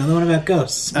like, The one about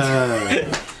ghosts.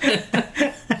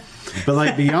 but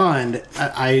like Beyond,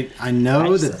 I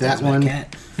know that one.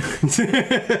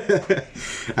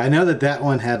 I know that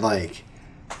one had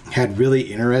really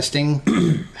interesting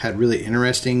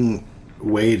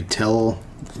way to tell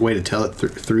it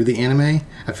through the anime.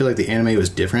 I feel like the anime was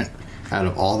different out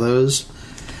of all those.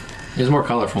 It was more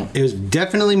colorful. It was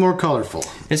definitely more colorful.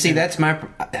 And see, I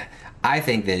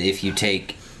think that if you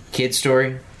take Kid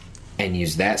Story and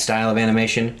use that style of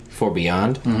animation for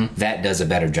Beyond, that does a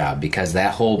better job, because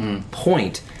that whole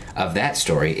point of that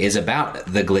story is about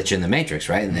the glitch in the Matrix,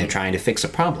 right? And they're trying to fix a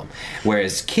problem.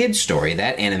 Whereas Kid Story,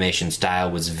 that animation style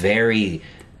was very,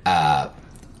 I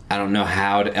don't know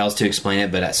how else to explain it,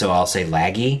 but so I'll say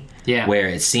laggy. Yeah. Where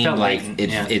it seemed Felt like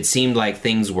latent, it seemed like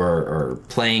things were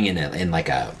playing in like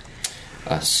a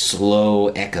slow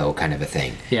echo kind of a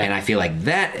thing. Yeah. And I feel like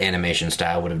that animation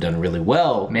style would have done really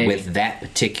well Maybe. with that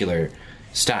particular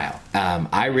style.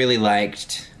 I really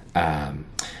liked.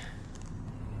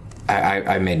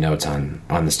 I made notes on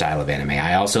the style of anime.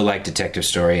 I also like Detective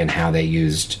Story and how they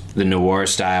used the noir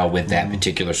style with that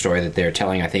particular story that they're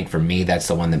telling. I think for me, that's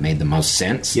the one that made the most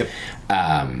sense. Yep.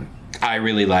 I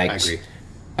really liked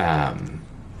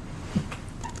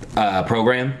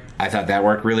Program. I thought that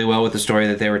worked really well with the story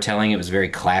that they were telling. It was very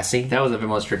classy. That was the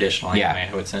most traditional anime, Yeah.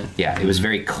 I would say. Yeah, it was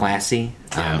very classy.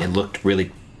 It looked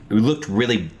really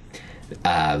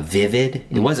vivid.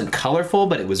 It wasn't colorful,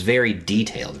 but it was very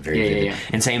detailed, very vivid. Yeah.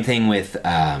 And same thing with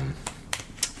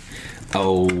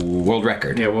World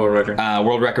Record. Yeah, World Record.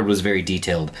 World Record was very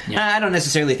detailed. Yeah. I don't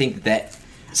necessarily think that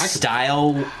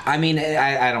style. I mean,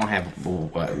 I don't have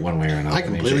one way or another. I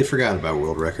completely forgot about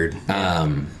World Record.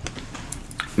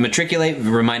 Matriculate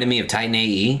reminded me of Titan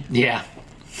AE. Yeah.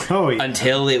 Oh, yeah.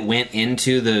 Until it went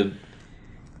into the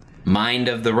mind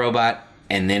of the robot,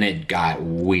 and then it got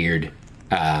weird.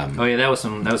 Oh yeah, that was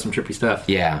some trippy stuff.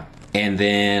 Yeah, and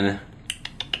then,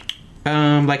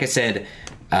 like I said,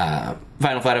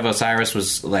 Final Flight of Osiris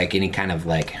was like any kind of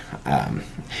like,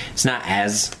 it's not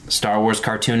as Star Wars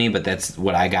cartoony, but that's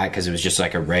what I got because it was just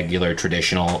like a regular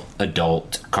traditional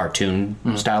adult cartoon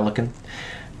style looking.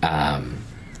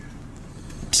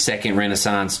 Second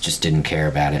Renaissance, just didn't care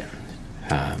about it.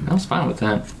 I was fine with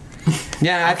that.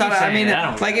 Yeah, I thought. I mean,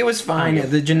 that. like it was fine.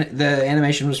 The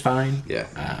animation was fine. Yeah.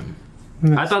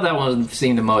 I thought that one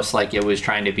seemed the most like it was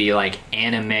trying to be like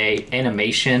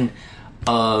animation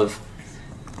of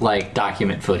like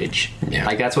document footage. Yeah.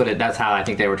 Like that's how I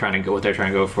think they were trying to go. What they're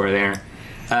trying to go for there.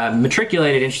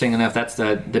 Matriculated. Interesting enough, that's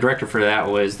the director for that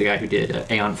was the guy who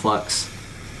did Aeon Flux.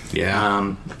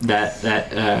 Yeah. That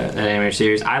animated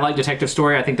series. I like Detective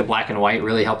Story. I think the black and white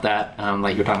really helped that.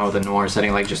 Like you're talking about with the noir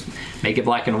setting, like just make it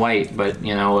black and white, but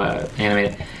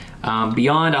animate it.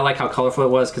 Beyond, I like how colorful it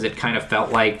was because it kind of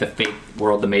felt like the fake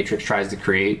world the Matrix tries to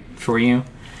create for you,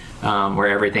 where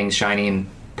everything's shiny and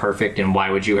perfect. And why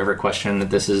would you ever question that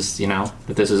this is that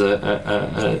this is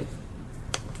that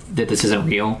this isn't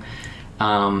real?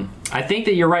 I think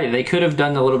that you're right. They could have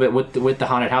done a little bit with the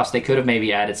haunted house. They could have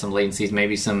maybe added some latencies,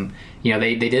 maybe some,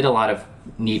 they did a lot of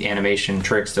neat animation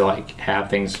tricks to like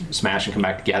have things smash and come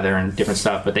back together and different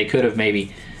stuff. But they could have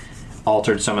maybe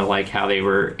altered some of like how they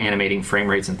were animating frame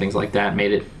rates and things like that,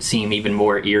 made it seem even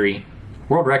more eerie.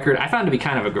 World Record, I found to be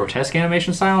kind of a grotesque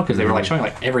animation style because they were like showing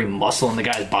like every muscle in the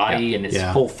guy's body and his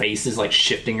whole face is like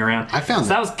shifting around. I found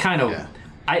that was kind of. Yeah.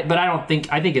 I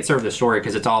think it served the story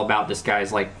because it's all about this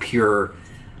guy's like pure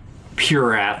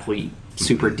athlete,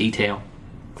 super detail.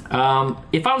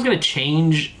 If I was going to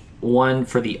change one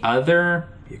for the other,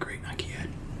 Be a great Nike ad.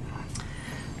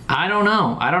 I don't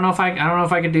know. I don't know if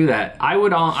I could do that. I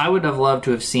would have loved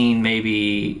to have seen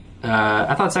maybe.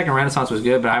 I thought Second Renaissance was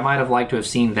good, but I might have liked to have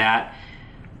seen that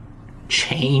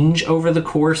change over the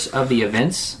course of the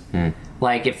events.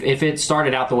 Like if it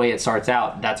started out the way it starts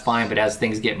out, that's fine. But as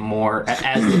things get more,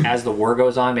 as the war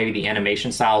goes on, maybe the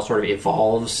animation style sort of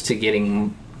evolves to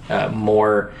getting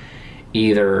more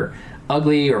either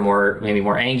ugly or maybe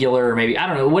more angular, or maybe, I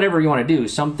don't know, whatever you want to do,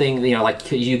 something,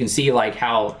 like you can see like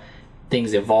how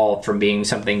things evolved from being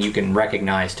something you can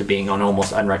recognize to being an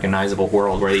almost unrecognizable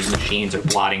world where these machines are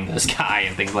blotting the sky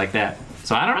and things like that.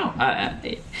 So I don't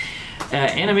know.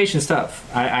 Animation stuff.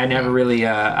 I never really.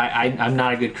 I'm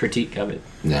not a good critique of it.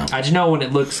 No. I just know when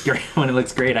it looks great. When it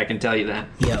looks great, I can tell you that.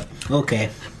 Yep. Okay.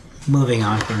 Moving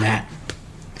on from that.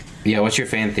 Yeah, what's your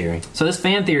fan theory? So this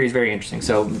fan theory is very interesting.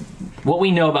 So what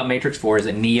we know about Matrix 4 is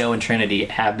that Neo and Trinity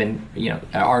have been,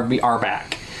 are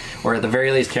back, or at the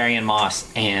very least, Carrie-Anne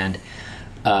Moss and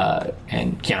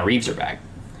Keanu Reeves are back.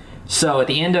 So at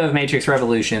the end of Matrix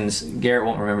Revolutions, Garrett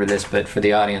won't remember this, but for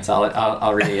the audience,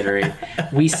 I'll reiterate.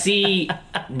 We see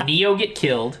Neo get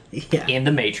killed in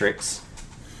the Matrix,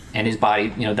 and his body,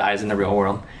 dies in the real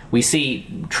world. We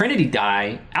see Trinity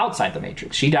die outside the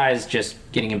Matrix. She dies just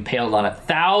getting impaled on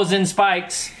 1,000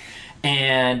 spikes,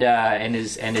 and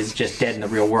is just dead in the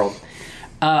real world.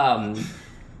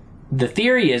 The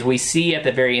theory is we see at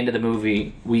the very end of the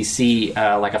movie, we see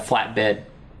like a flatbed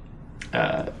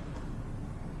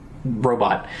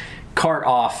robot cart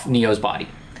off Neo's body.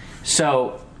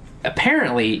 So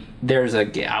apparently there's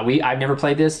I've never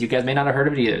played this. You guys may not have heard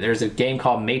of it either. There's a game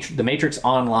called The Matrix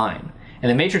Online. And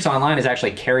The Matrix Online has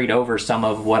actually carried over some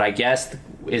of what I guess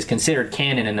is considered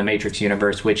canon in the Matrix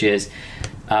universe, which is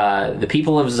the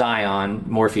people of Zion,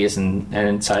 Morpheus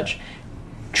and such,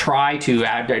 try to,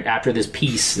 after this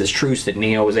peace, this truce that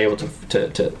Neo was able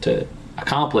to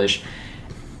accomplish,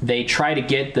 they try to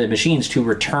get the machines to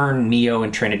return Neo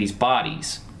and Trinity's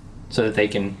bodies so that they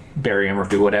can bury them or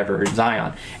do whatever in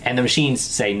Zion. And the machines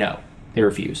say no. They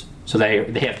refuse. So they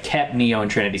have kept Neo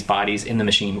and Trinity's bodies in the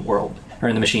machine world, or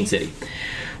in the machine city.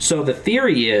 So the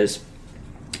theory is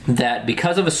that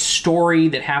because of a story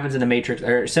that happens in the Matrix,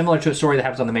 or similar to a story that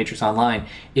happens on the Matrix Online,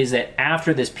 is that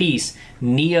after this piece,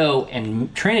 Neo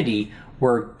and Trinity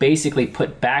were basically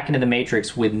put back into the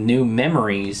Matrix with new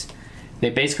memories.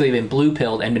 They've basically been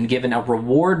blue-pilled and been given a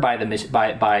reward by the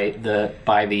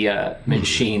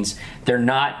machines. They're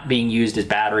not being used as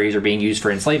batteries or being used for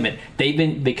enslavement. They've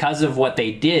been, because of what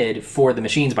they did for the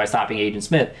machines by stopping Agent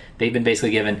Smith, they've been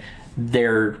basically given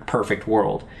their perfect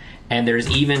world. And there's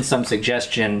even some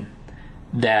suggestion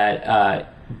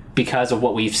that because of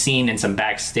what we've seen in some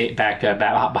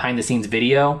behind-the-scenes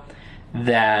video,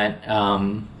 that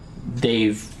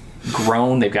they've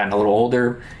grown, they've gotten a little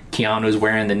older. Keanu's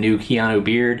wearing the new Keanu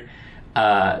beard.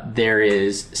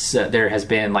 There has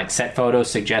been like set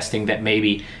photos suggesting that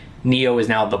maybe Neo is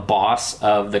now the boss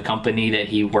of the company that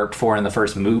he worked for in the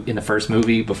first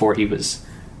movie before he was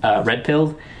red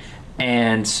pilled.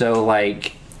 And so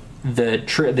like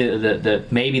the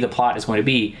maybe the plot is going to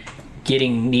be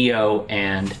getting Neo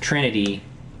and Trinity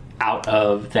out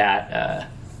of that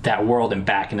world and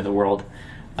back into the world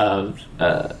of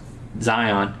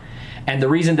Zion. And the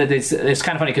reason that it's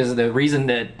kind of funny because the reason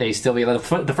that they still be, the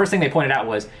first thing they pointed out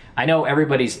was, I know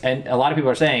and a lot of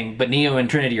people are saying, but Neo and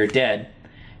Trinity are dead.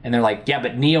 And they're like, yeah,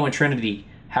 but Neo and Trinity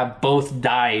have both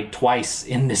died twice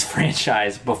in this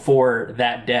franchise before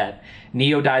that death.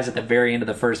 Neo dies at the very end of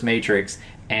the first Matrix,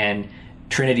 and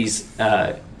Trinity's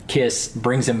kiss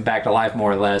brings him back to life,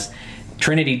 more or less.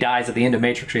 Trinity dies at the end of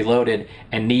Matrix Reloaded,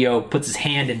 and Neo puts his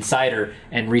hand inside her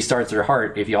and restarts her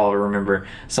heart, if y'all remember.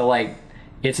 So, like,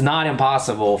 it's not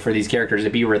impossible for these characters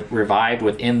to be revived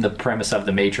within the premise of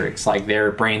the Matrix. Like,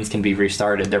 their brains can be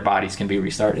restarted, their bodies can be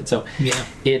restarted. So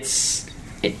it's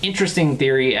an interesting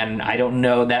theory, and I don't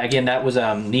know that. Again, that was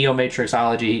Neo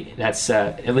Matrixology. That's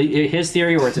his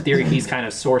theory, or it's a theory he's kind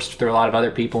of sourced through a lot of other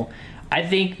people. I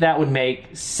think that would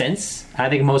make sense. I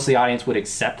think most of the audience would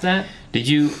accept that. Did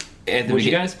you? Would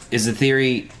you guys? Is the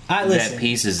theory that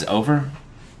peace is over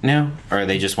now, or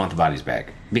they just want the bodies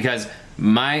back? Because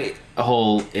my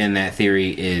whole in that theory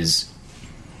is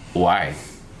why?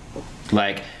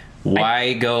 Like,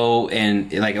 why go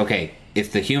and, like, okay,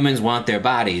 if the humans want their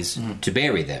bodies to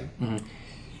bury them,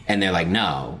 and they're like,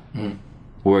 no,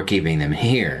 we're keeping them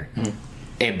here,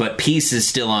 but peace is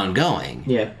still ongoing.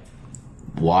 Yeah.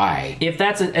 Why? If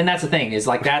that's the thing is,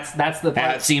 like, that's the part.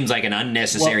 That seems like an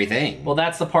unnecessary thing. Well,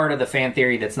 that's the part of the fan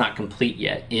theory that's not complete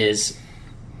yet. Is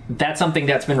that's something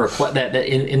that's been that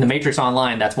in the Matrix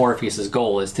Online, that's Morpheus's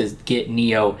goal, is to get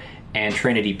Neo and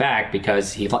Trinity back,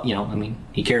 because he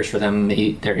cares for them.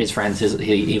 They're his friends.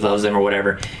 He loves them, or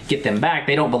whatever. Get them back.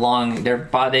 They don't belong. They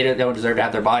don't deserve to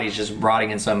have their bodies just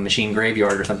rotting in some machine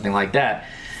graveyard or something like that.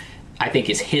 I think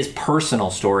is his personal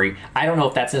story. I don't know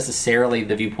if that's necessarily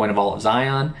the viewpoint of all of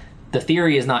Zion. The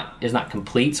theory is not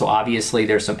complete, so obviously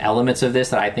there's some elements of this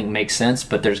that I think make sense,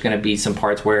 but there's going to be some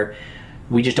parts where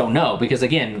we just don't know, because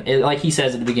again, like he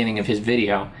says at the beginning of his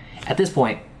video, at this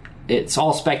point, it's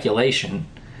all speculation.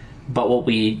 But what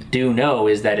we do know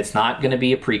is that it's not going to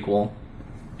be a prequel.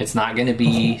 It's not going to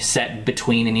be set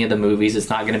between any of the movies. It's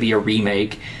not going to be a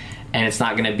remake. And it's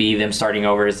not going to be them starting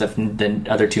over as if the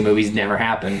other two movies never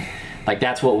happened. Like,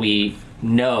 that's what we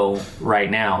know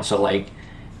right now. So, like,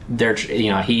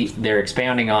 they're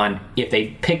expounding on if they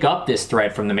pick up this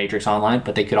thread from The Matrix Online,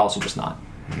 but they could also just not.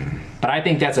 But I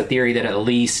think that's a theory that at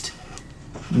least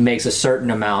makes a certain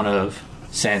amount of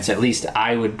sense. At least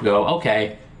I would go,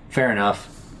 okay, fair enough.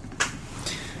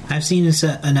 I've seen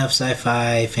enough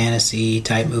sci-fi, fantasy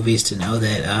type movies to know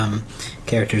that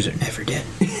characters are never dead.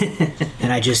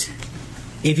 And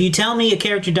if you tell me a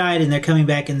character died and they're coming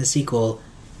back in the sequel,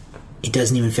 it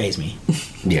doesn't even faze me.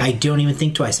 Yeah. I don't even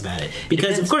think twice about it.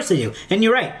 Because of course they do. And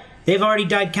you're right. They've already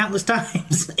died countless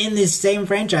times in this same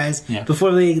franchise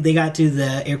before they got to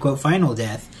the air quote final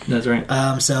death. That's right.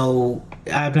 So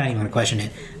I'm not even going to question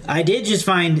it. I did just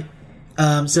find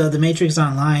so The Matrix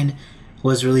Online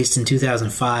was released in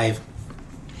 2005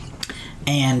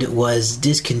 and was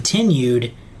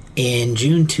discontinued in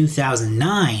June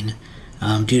 2009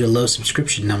 due to low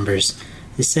subscription numbers.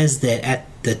 It says that at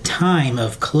the time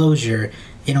of closure,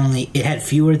 it had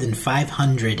fewer than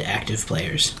 500 active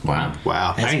players. Wow.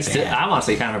 That's bad. I'm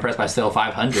honestly kind of impressed by still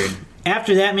 500.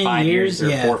 After that many 5 years, or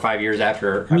yeah. 4 or 5 years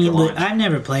after I mean, launch. look, I've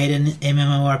never played an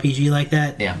MMORPG like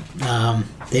that. Yeah.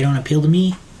 They don't appeal to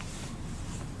me.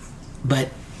 But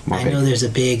I know there's a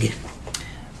big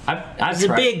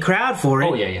big crowd for it.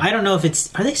 Oh, yeah. I don't know if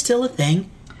are they still a thing?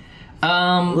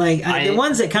 The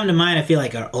ones that come to mind, I feel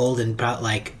like are old and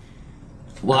like.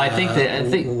 Well, I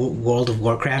think World of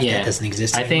Warcraft that doesn't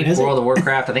exist anymore. I think World of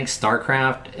Warcraft. I think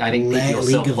StarCraft. I think people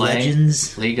still play.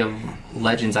 Legends. League of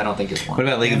Legends. I don't think it's one. What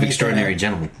about League of Extraordinary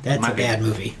Gentlemen? That's a bad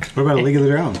movie. What about League of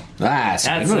Their Own? That's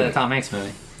a Tom Hanks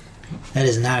movie. That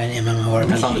is not an MMORPG.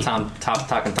 That's on the Tom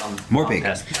Morpig.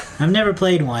 test. I've never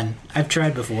played one. I've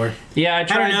tried before. Yeah, I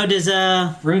tried. I don't know. Does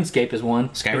RuneScape is one.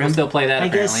 Skyrim? People still play that. I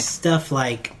apparently. guess stuff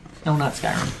like. No, not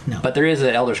Skyrim. No. But there is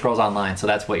an Elder Scrolls Online, so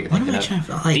that's what you're What thinking am I of. trying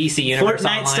to like DC Universe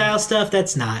Fortnite Online. style stuff?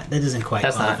 That doesn't quite.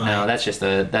 That's qualify. not. No, that's just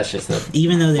a.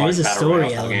 Even though there large is a battle story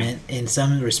royale game. element in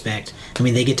some respect. I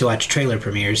mean, they get to watch trailer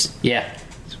premieres. Yeah.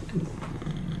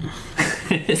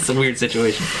 It's a weird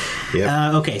situation.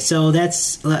 Yep. Okay, so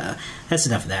that's enough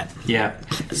of that. Yeah.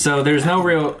 So there's no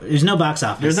box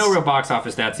office. There's no real box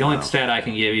office stats. The only stat I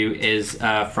can give you is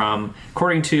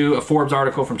according to a Forbes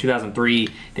article from 2003,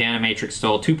 the Animatrix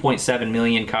sold 2.7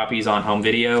 million copies on home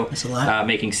video, That's a lot.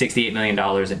 making $68 million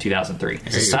in 2003.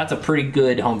 So that's a pretty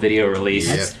good home video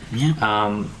release.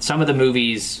 Yeah. Some of the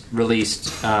movies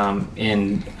released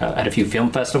at a few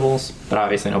film festivals, but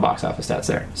obviously no box office stats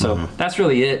there. So that's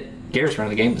really it. Garrett's running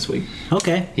the game this week.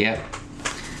 Okay. Yep.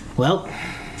 Well,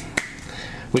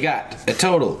 We got a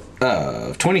total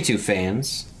of 22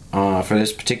 fans for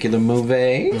this particular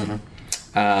movie.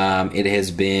 It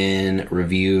has been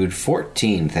reviewed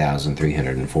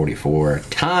 14,344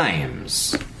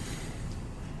 times.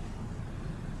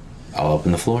 I'll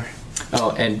open the floor.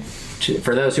 Oh, and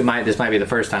for those who this might be the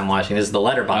first time watching, this is the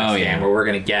Letterboxd game where we're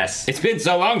going to guess. It's been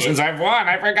so long since I've won,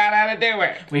 I forgot how to do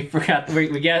it. We forgot.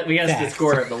 We guessed the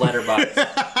score of the Letterbox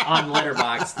on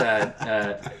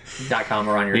Letterboxd.com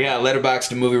or on your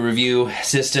Letterboxd movie review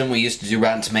system. We used to do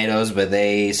Rotten Tomatoes, but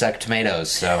they suck tomatoes.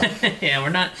 So yeah, we're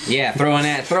not. Yeah, throwing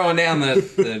down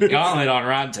the gauntlet on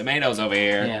Rotten Tomatoes over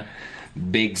here. Yeah.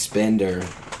 Big spender.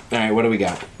 All right, what do we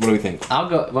got? What do we think? I'll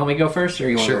go. Want me to go first, or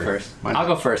you want to go first? I'll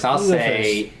go first. I'll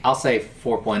say 4.0.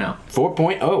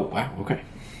 4.0. Wow. Okay.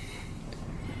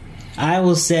 I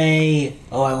will say.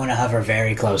 Oh, I want to hover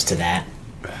very close to that.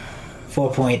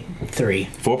 4.3.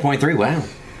 4.3. Wow.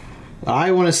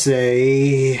 I want to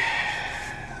say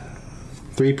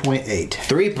 3.8.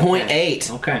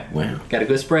 3.8. Okay. Wow. Got a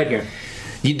good spread here.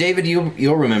 David,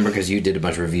 you'll remember because you did a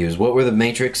bunch of reviews. What were the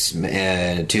Matrix 2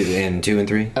 and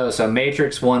 3? Oh, so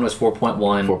Matrix 1 was 4.1.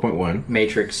 4.1.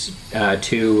 Matrix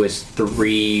 2 was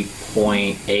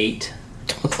 3.8,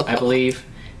 I believe.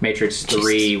 Matrix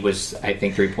 3 was, I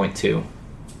think, 3.2.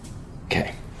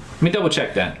 Okay. Let me double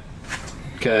check that,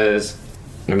 because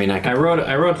I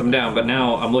wrote them down, but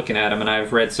now I'm looking at them, and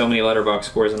I've read so many Letterboxd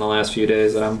scores in the last few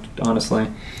days that I'm honestly.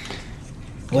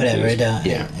 Whatever.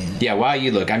 Yeah, while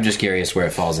you look, I'm just curious where it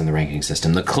falls in the ranking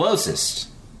system. The closest.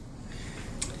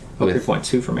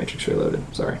 3.2 for Matrix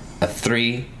Reloaded. Sorry. A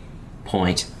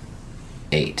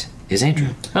 3.8 is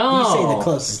Andrew. Oh. You say the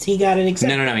closest. He got it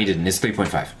exactly. No, he didn't. It's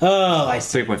 3.5. Oh, I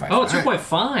see. 3.5. Oh,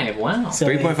 2.5. Wow. So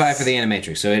 3.5 for the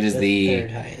Animatrix. So it is the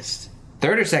third highest.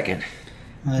 third or second?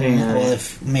 Well,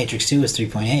 if Matrix 2 was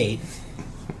 3.8.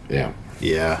 Yeah.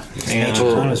 Yeah. Matrix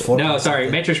 1 was 4. No, sorry.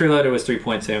 Matrix Reloaded was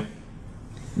 3.2.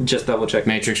 Just double check.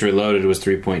 Matrix Reloaded was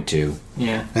 3.2,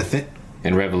 Yeah. I think.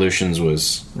 and Revolutions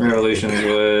was. Revolutions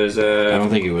was. I don't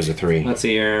think it was a 3. Let's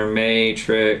see here.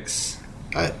 Matrix.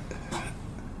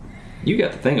 You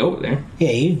got the thing over there. Yeah,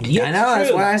 you I know. That's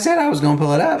true. why I said I was going to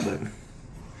pull it up, but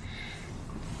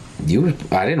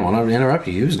I didn't want to interrupt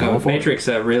you. You was going for it. Matrix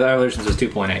Revolutions was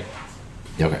 2.8.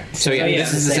 Okay. So yeah,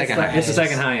 this is the second It's highest. the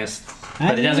second highest. I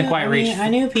But it doesn't knew- quite I mean, reach. I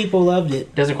knew people loved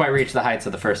it. Doesn't quite reach the heights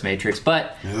of the first Matrix,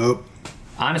 but Nope.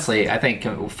 honestly, I think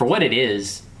for what it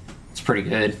is, it's pretty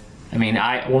good. I mean,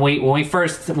 when we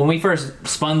first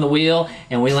spun the wheel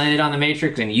and we landed on the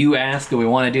Matrix, and you asked, "Do we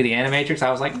want to do the Animatrix?"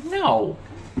 I was like, "No,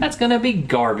 that's gonna be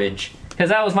garbage." Because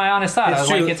that was my honest thought. I It's was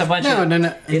true. like, "It's a bunch No, of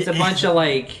no. it's a bunch of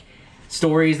like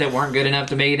stories that weren't good enough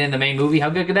to make it in the main movie. How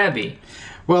good could that be?"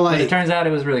 Well, But like, it turns out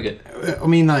it was really good. I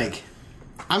mean, like,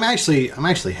 I'm actually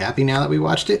happy now that we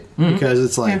watched it because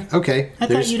it's like, okay, I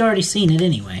thought you'd already seen it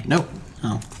anyway. Nope.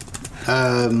 Oh.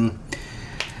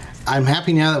 I'm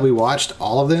happy now that we watched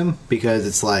all of them because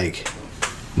it's like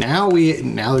now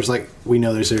there's like we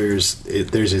know there's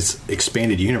this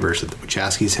expanded universe that the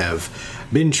Wachowskis have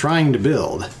been trying to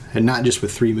build, and not just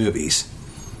with 3 movies.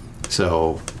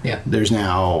 So Yeah. there's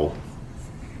now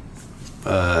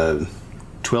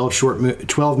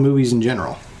 12 movies in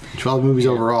general, 12 movies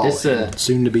overall, This, and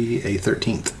soon to be a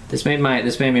 13th. This made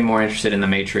me more interested in the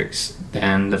Matrix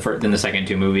than the second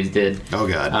 2 movies did. Oh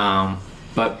god.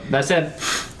 But that said,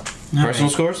 All Personal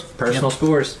right. scores? personal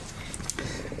scores.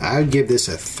 I would give this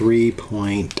a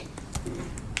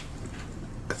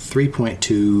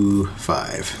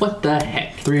 3.25. What the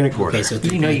heck? 3 and a quarter. Okay, so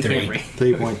You know you 3.3. can't read.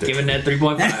 3.3. Giving that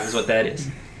 3.5 is what that is.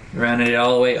 Rounding it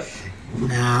all the way up.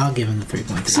 Nah, I'll give him the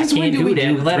 3.3. Since can't when do do we that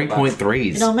do with Letterboxd.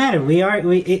 3.3s? It don't matter.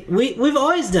 We've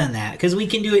always done that because we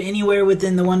can do it anywhere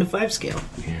within the 1 to 5 scale.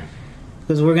 Yeah.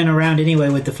 Because we're going to round anyway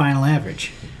with the final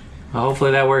average. Well,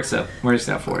 hopefully that works out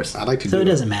for us. I'd like to So do it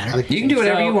doesn't matter. I'd like to You can do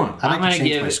whatever So, you want. I'd I'm like gonna to change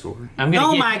give my it- score. I'm gonna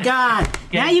Oh give- my god!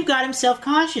 Yeah. Now you've got him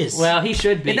self-conscious. Well, he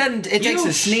should be. It doesn't. It takes You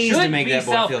a sneeze to should make be that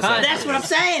boy feel self-conscious. that's what I'm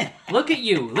saying. Look at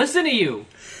you. Listen to you.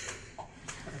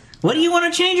 What do you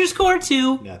want to change your score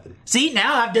to? Nothing. See,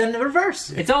 now I've done the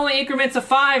reverse. It's only increments of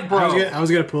 5, bro. I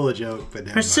was gonna pull a joke, but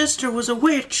never Her mind. sister was a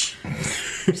witch.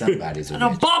 Somebody's a A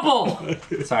bitch. bubble.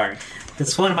 Sorry.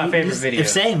 That's one of my favorite videos. If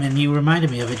same, and you reminded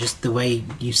me of it just the way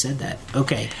you said that.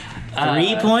 Okay,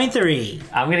 3.3.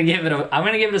 I'm gonna give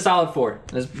it a solid 4.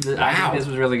 I think this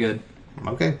was really good.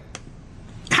 Okay.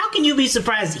 How can you be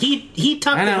surprised? He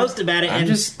talked I the know. most about it, I'm and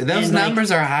just those and, like, numbers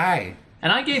are high.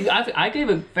 And I gave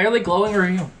a fairly glowing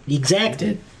review.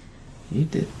 exacted. You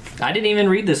did. I didn't even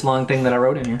read this long thing that I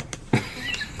wrote in here.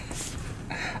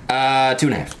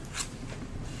 2.5.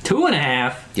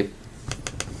 2.5. Yep.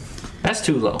 That's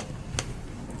too low.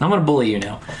 I'm gonna bully you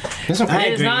now. It's I okay.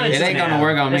 It is agree. not. It a ain't 2.5. gonna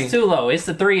work on me. It's too low. It's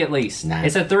a 3 at least. Nah.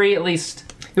 It's a 3 at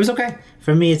least. It was okay.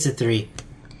 For me, it's a 3,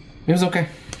 It was okay.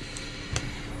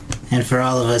 and for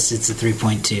all of us, it's a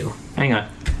 3.2. Hang on.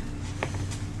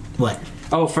 What?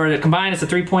 Oh, for the combined, it's a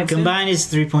 3.2. Combined is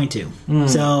 3.2.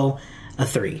 So a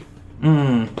 3.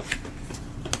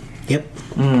 Yep.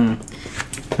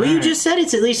 Well, you just said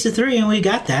it's at least a 3, and we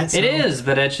got that. So. It is,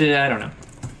 but actually, I don't know.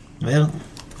 Well,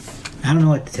 I don't know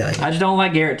what to tell you. I just don't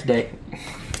like Garrett today.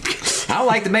 I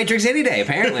like the Matrix any day,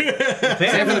 apparently.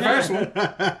 Except for the first one.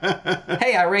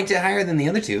 Hey, I ranked it higher than the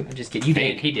other 2. I'm just kidding. You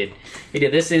did. He did. He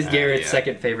did. This is Garrett's yeah.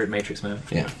 second favorite Matrix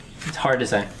movie. Yeah. It's hard to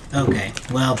say. Okay,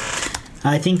 well,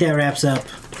 I think that wraps up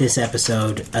this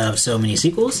episode of So Many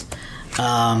Sequels.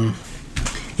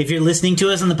 If you're listening to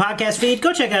us on the podcast feed,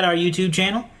 go check out our YouTube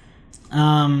channel.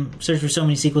 Search for So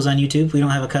Many Sequels on YouTube. We don't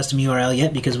have a custom URL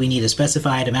yet because we need a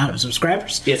specified amount of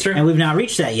subscribers. Yes, sir. And we've not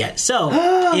reached that yet. So,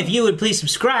 if you would please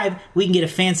subscribe, we can get a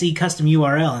fancy custom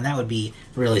URL, and that would be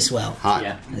really swell. Hot.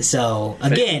 Yeah. So,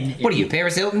 again, What are you,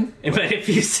 Paris Hilton? But if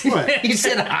you What? You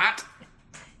said hot.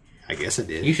 I guess I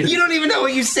did. you should. You don't even know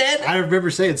what you said. I remember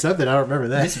saying something. I don't remember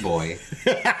that. This boy.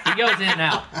 He goes in and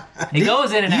out. He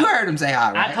goes in and You out. heard him say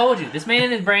hot, right? I told you, this man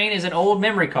in his brain is an old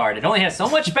memory card. It only has so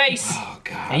much space, Oh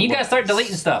God. and you gotta start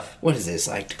deleting stuff. What is this?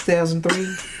 Like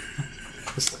 2003?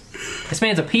 This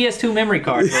man's a PS2 memory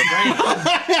card for a brain.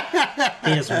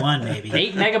 PS1 maybe.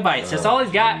 8 megabytes. That's all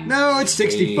he's got. No, it's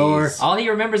 64. All he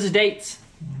remembers is dates.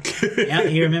 Yeah,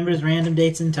 he remembers random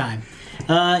dates and time.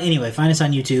 Anyway, find us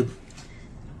on YouTube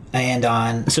and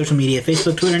on social media,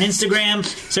 Facebook, Twitter, and Instagram.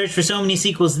 Search for So Many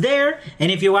Sequels there. And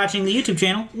if you're watching the YouTube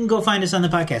channel, you can go find us on the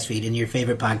podcast feed in your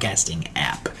favorite podcasting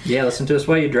app. Yeah, listen to us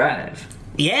while you drive.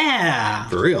 Yeah.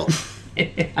 For real.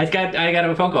 I got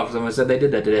a phone call from someone who said they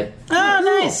did that today.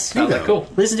 Oh, nice. I was like, cool.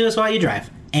 Listen to us while you drive.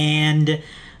 And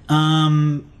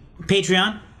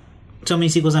Patreon. So Many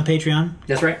Sequels on Patreon.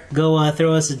 That's right. Go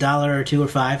throw us $1 or $2 or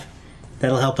 $5.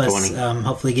 That'll help us 20.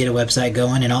 hopefully get a website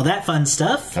going and all that fun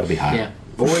stuff. That'll be hot. Yeah.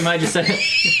 Or we might just start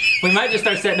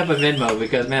setting up a Venmo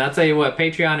because, man, I'll tell you what,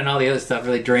 Patreon and all the other stuff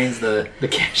really drains the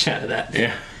cash out of that.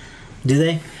 Yeah. Do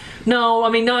they? No, I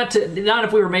mean not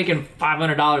if we were making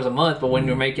 $500 a month, but when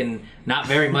you're making not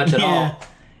very much at Yeah. all,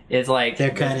 it's like Their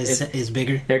cut is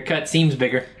bigger. their cut seems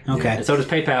bigger. Okay. And so does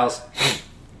PayPal's.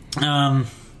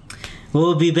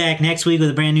 We'll be back next week with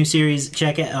a brand new series.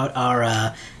 Check out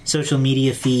our social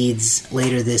media feeds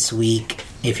later this week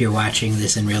if you're watching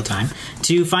this in real time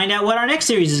to find out what our next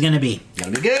series is going to be.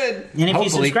 Gonna be good. And if you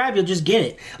Hopefully. subscribe, you'll just get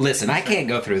it. Listen, I can't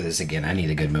go through this again. I need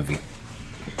a good movie.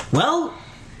 Well,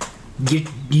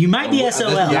 you might be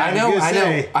SOL. Yeah, I know.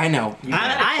 say. I know.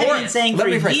 I have been saying let for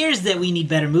me rephrase. years that we need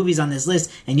better movies on this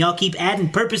list, and y'all keep adding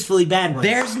purposefully bad ones.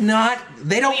 There's not.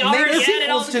 They don't We already make added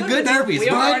all sequels the to good good ones. movies. We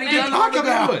We've already already done talk all the good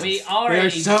about. ones. We They're already.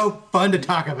 so fun to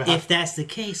talk about. If that's the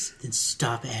case, then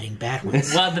stop adding bad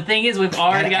ones. Well, the thing is, we've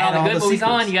already Gotta got all add the all good the movies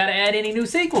sequels. on. You got to add any new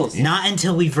sequels. Not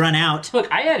until we've run out.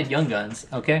 Look, I added Young Guns.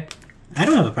 Okay, I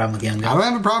don't have a problem with Young I Guns.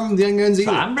 don't have a problem with Young Guns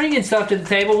either. I'm bringing stuff to the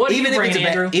table. What do Even you if bring, it's a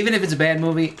Andrew? even if it's a bad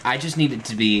movie, I just need it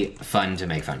to be fun to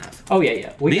make fun of. Oh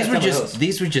yeah. We These got were some of just those.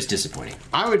 these were just disappointing.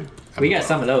 I would. We got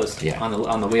some of those Yeah.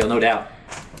 on the wheel, no doubt.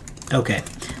 Okay.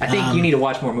 I think you need to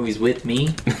watch more movies with me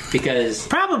because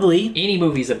Probably. any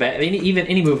movie's a bad.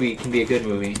 Any movie can be a good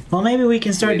movie. Well, maybe we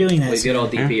can start doing that. With good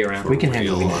old DP around. We can have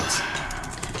movie nights.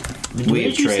 What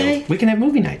did you say? We can have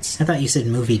movie nights. I thought you said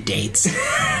movie dates.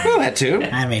 Well, that too.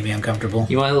 That made me uncomfortable.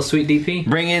 You want a little sweet DP?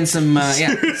 Bring in some.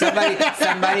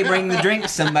 Somebody bring the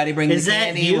drinks. Somebody bring Is the that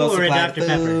candy. you we'll or a supply Dr. the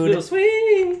Pepper? food. Little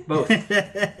sweet. Both.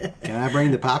 Can I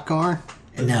bring the popcorn?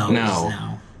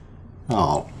 No.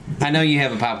 Oh, I know you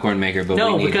have a popcorn maker, but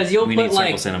No, we need, because you'll we put need like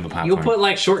Circle Cinema popcorn. you'll put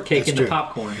like shortcake That's in the true.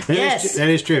 popcorn. Yes. that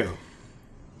is true.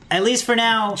 At least for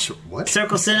now, What?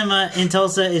 Circle Cinema in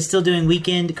Tulsa is still doing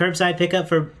weekend curbside pickup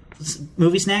for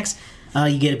movie snacks.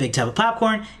 You get a big tub of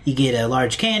popcorn, you get a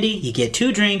large candy, you get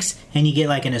 2 drinks, and you get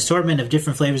like an assortment of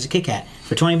different flavors of Kit Kat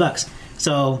for $20.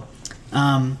 So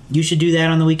you should do that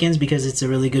on the weekends because it's a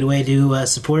really good way to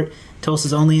support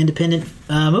Tulsa's only independent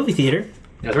movie theater.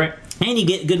 That's right. And you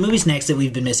get good movie snacks that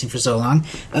we've been missing for so long.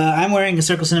 I'm wearing a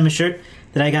Circle Cinema shirt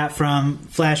that I got from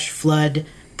Flash Flood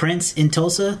Prints in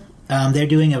Tulsa. They're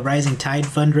doing a Rising Tide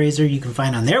fundraiser you can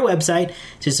find on their website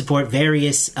to support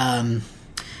various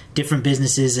different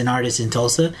businesses and artists in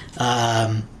Tulsa.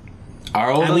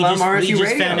 Our old we alum just RSU found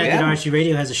Radio. out that Yeah. RSU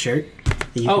Radio has a shirt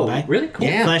that you Oh, can buy. really? Cool.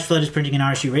 Yeah. Flash Flood is printing an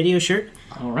RSU Radio shirt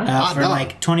All right. for dog.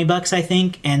 like $20, I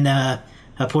think, and a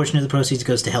portion of the proceeds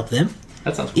goes to help them.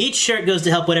 That sounds cool. Each shirt goes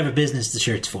to help whatever business the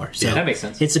shirt's for. So Yeah, that makes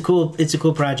sense. It's a cool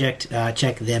project.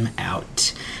 Check them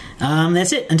out.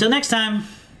 That's it. Until next time.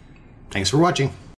 Thanks for watching.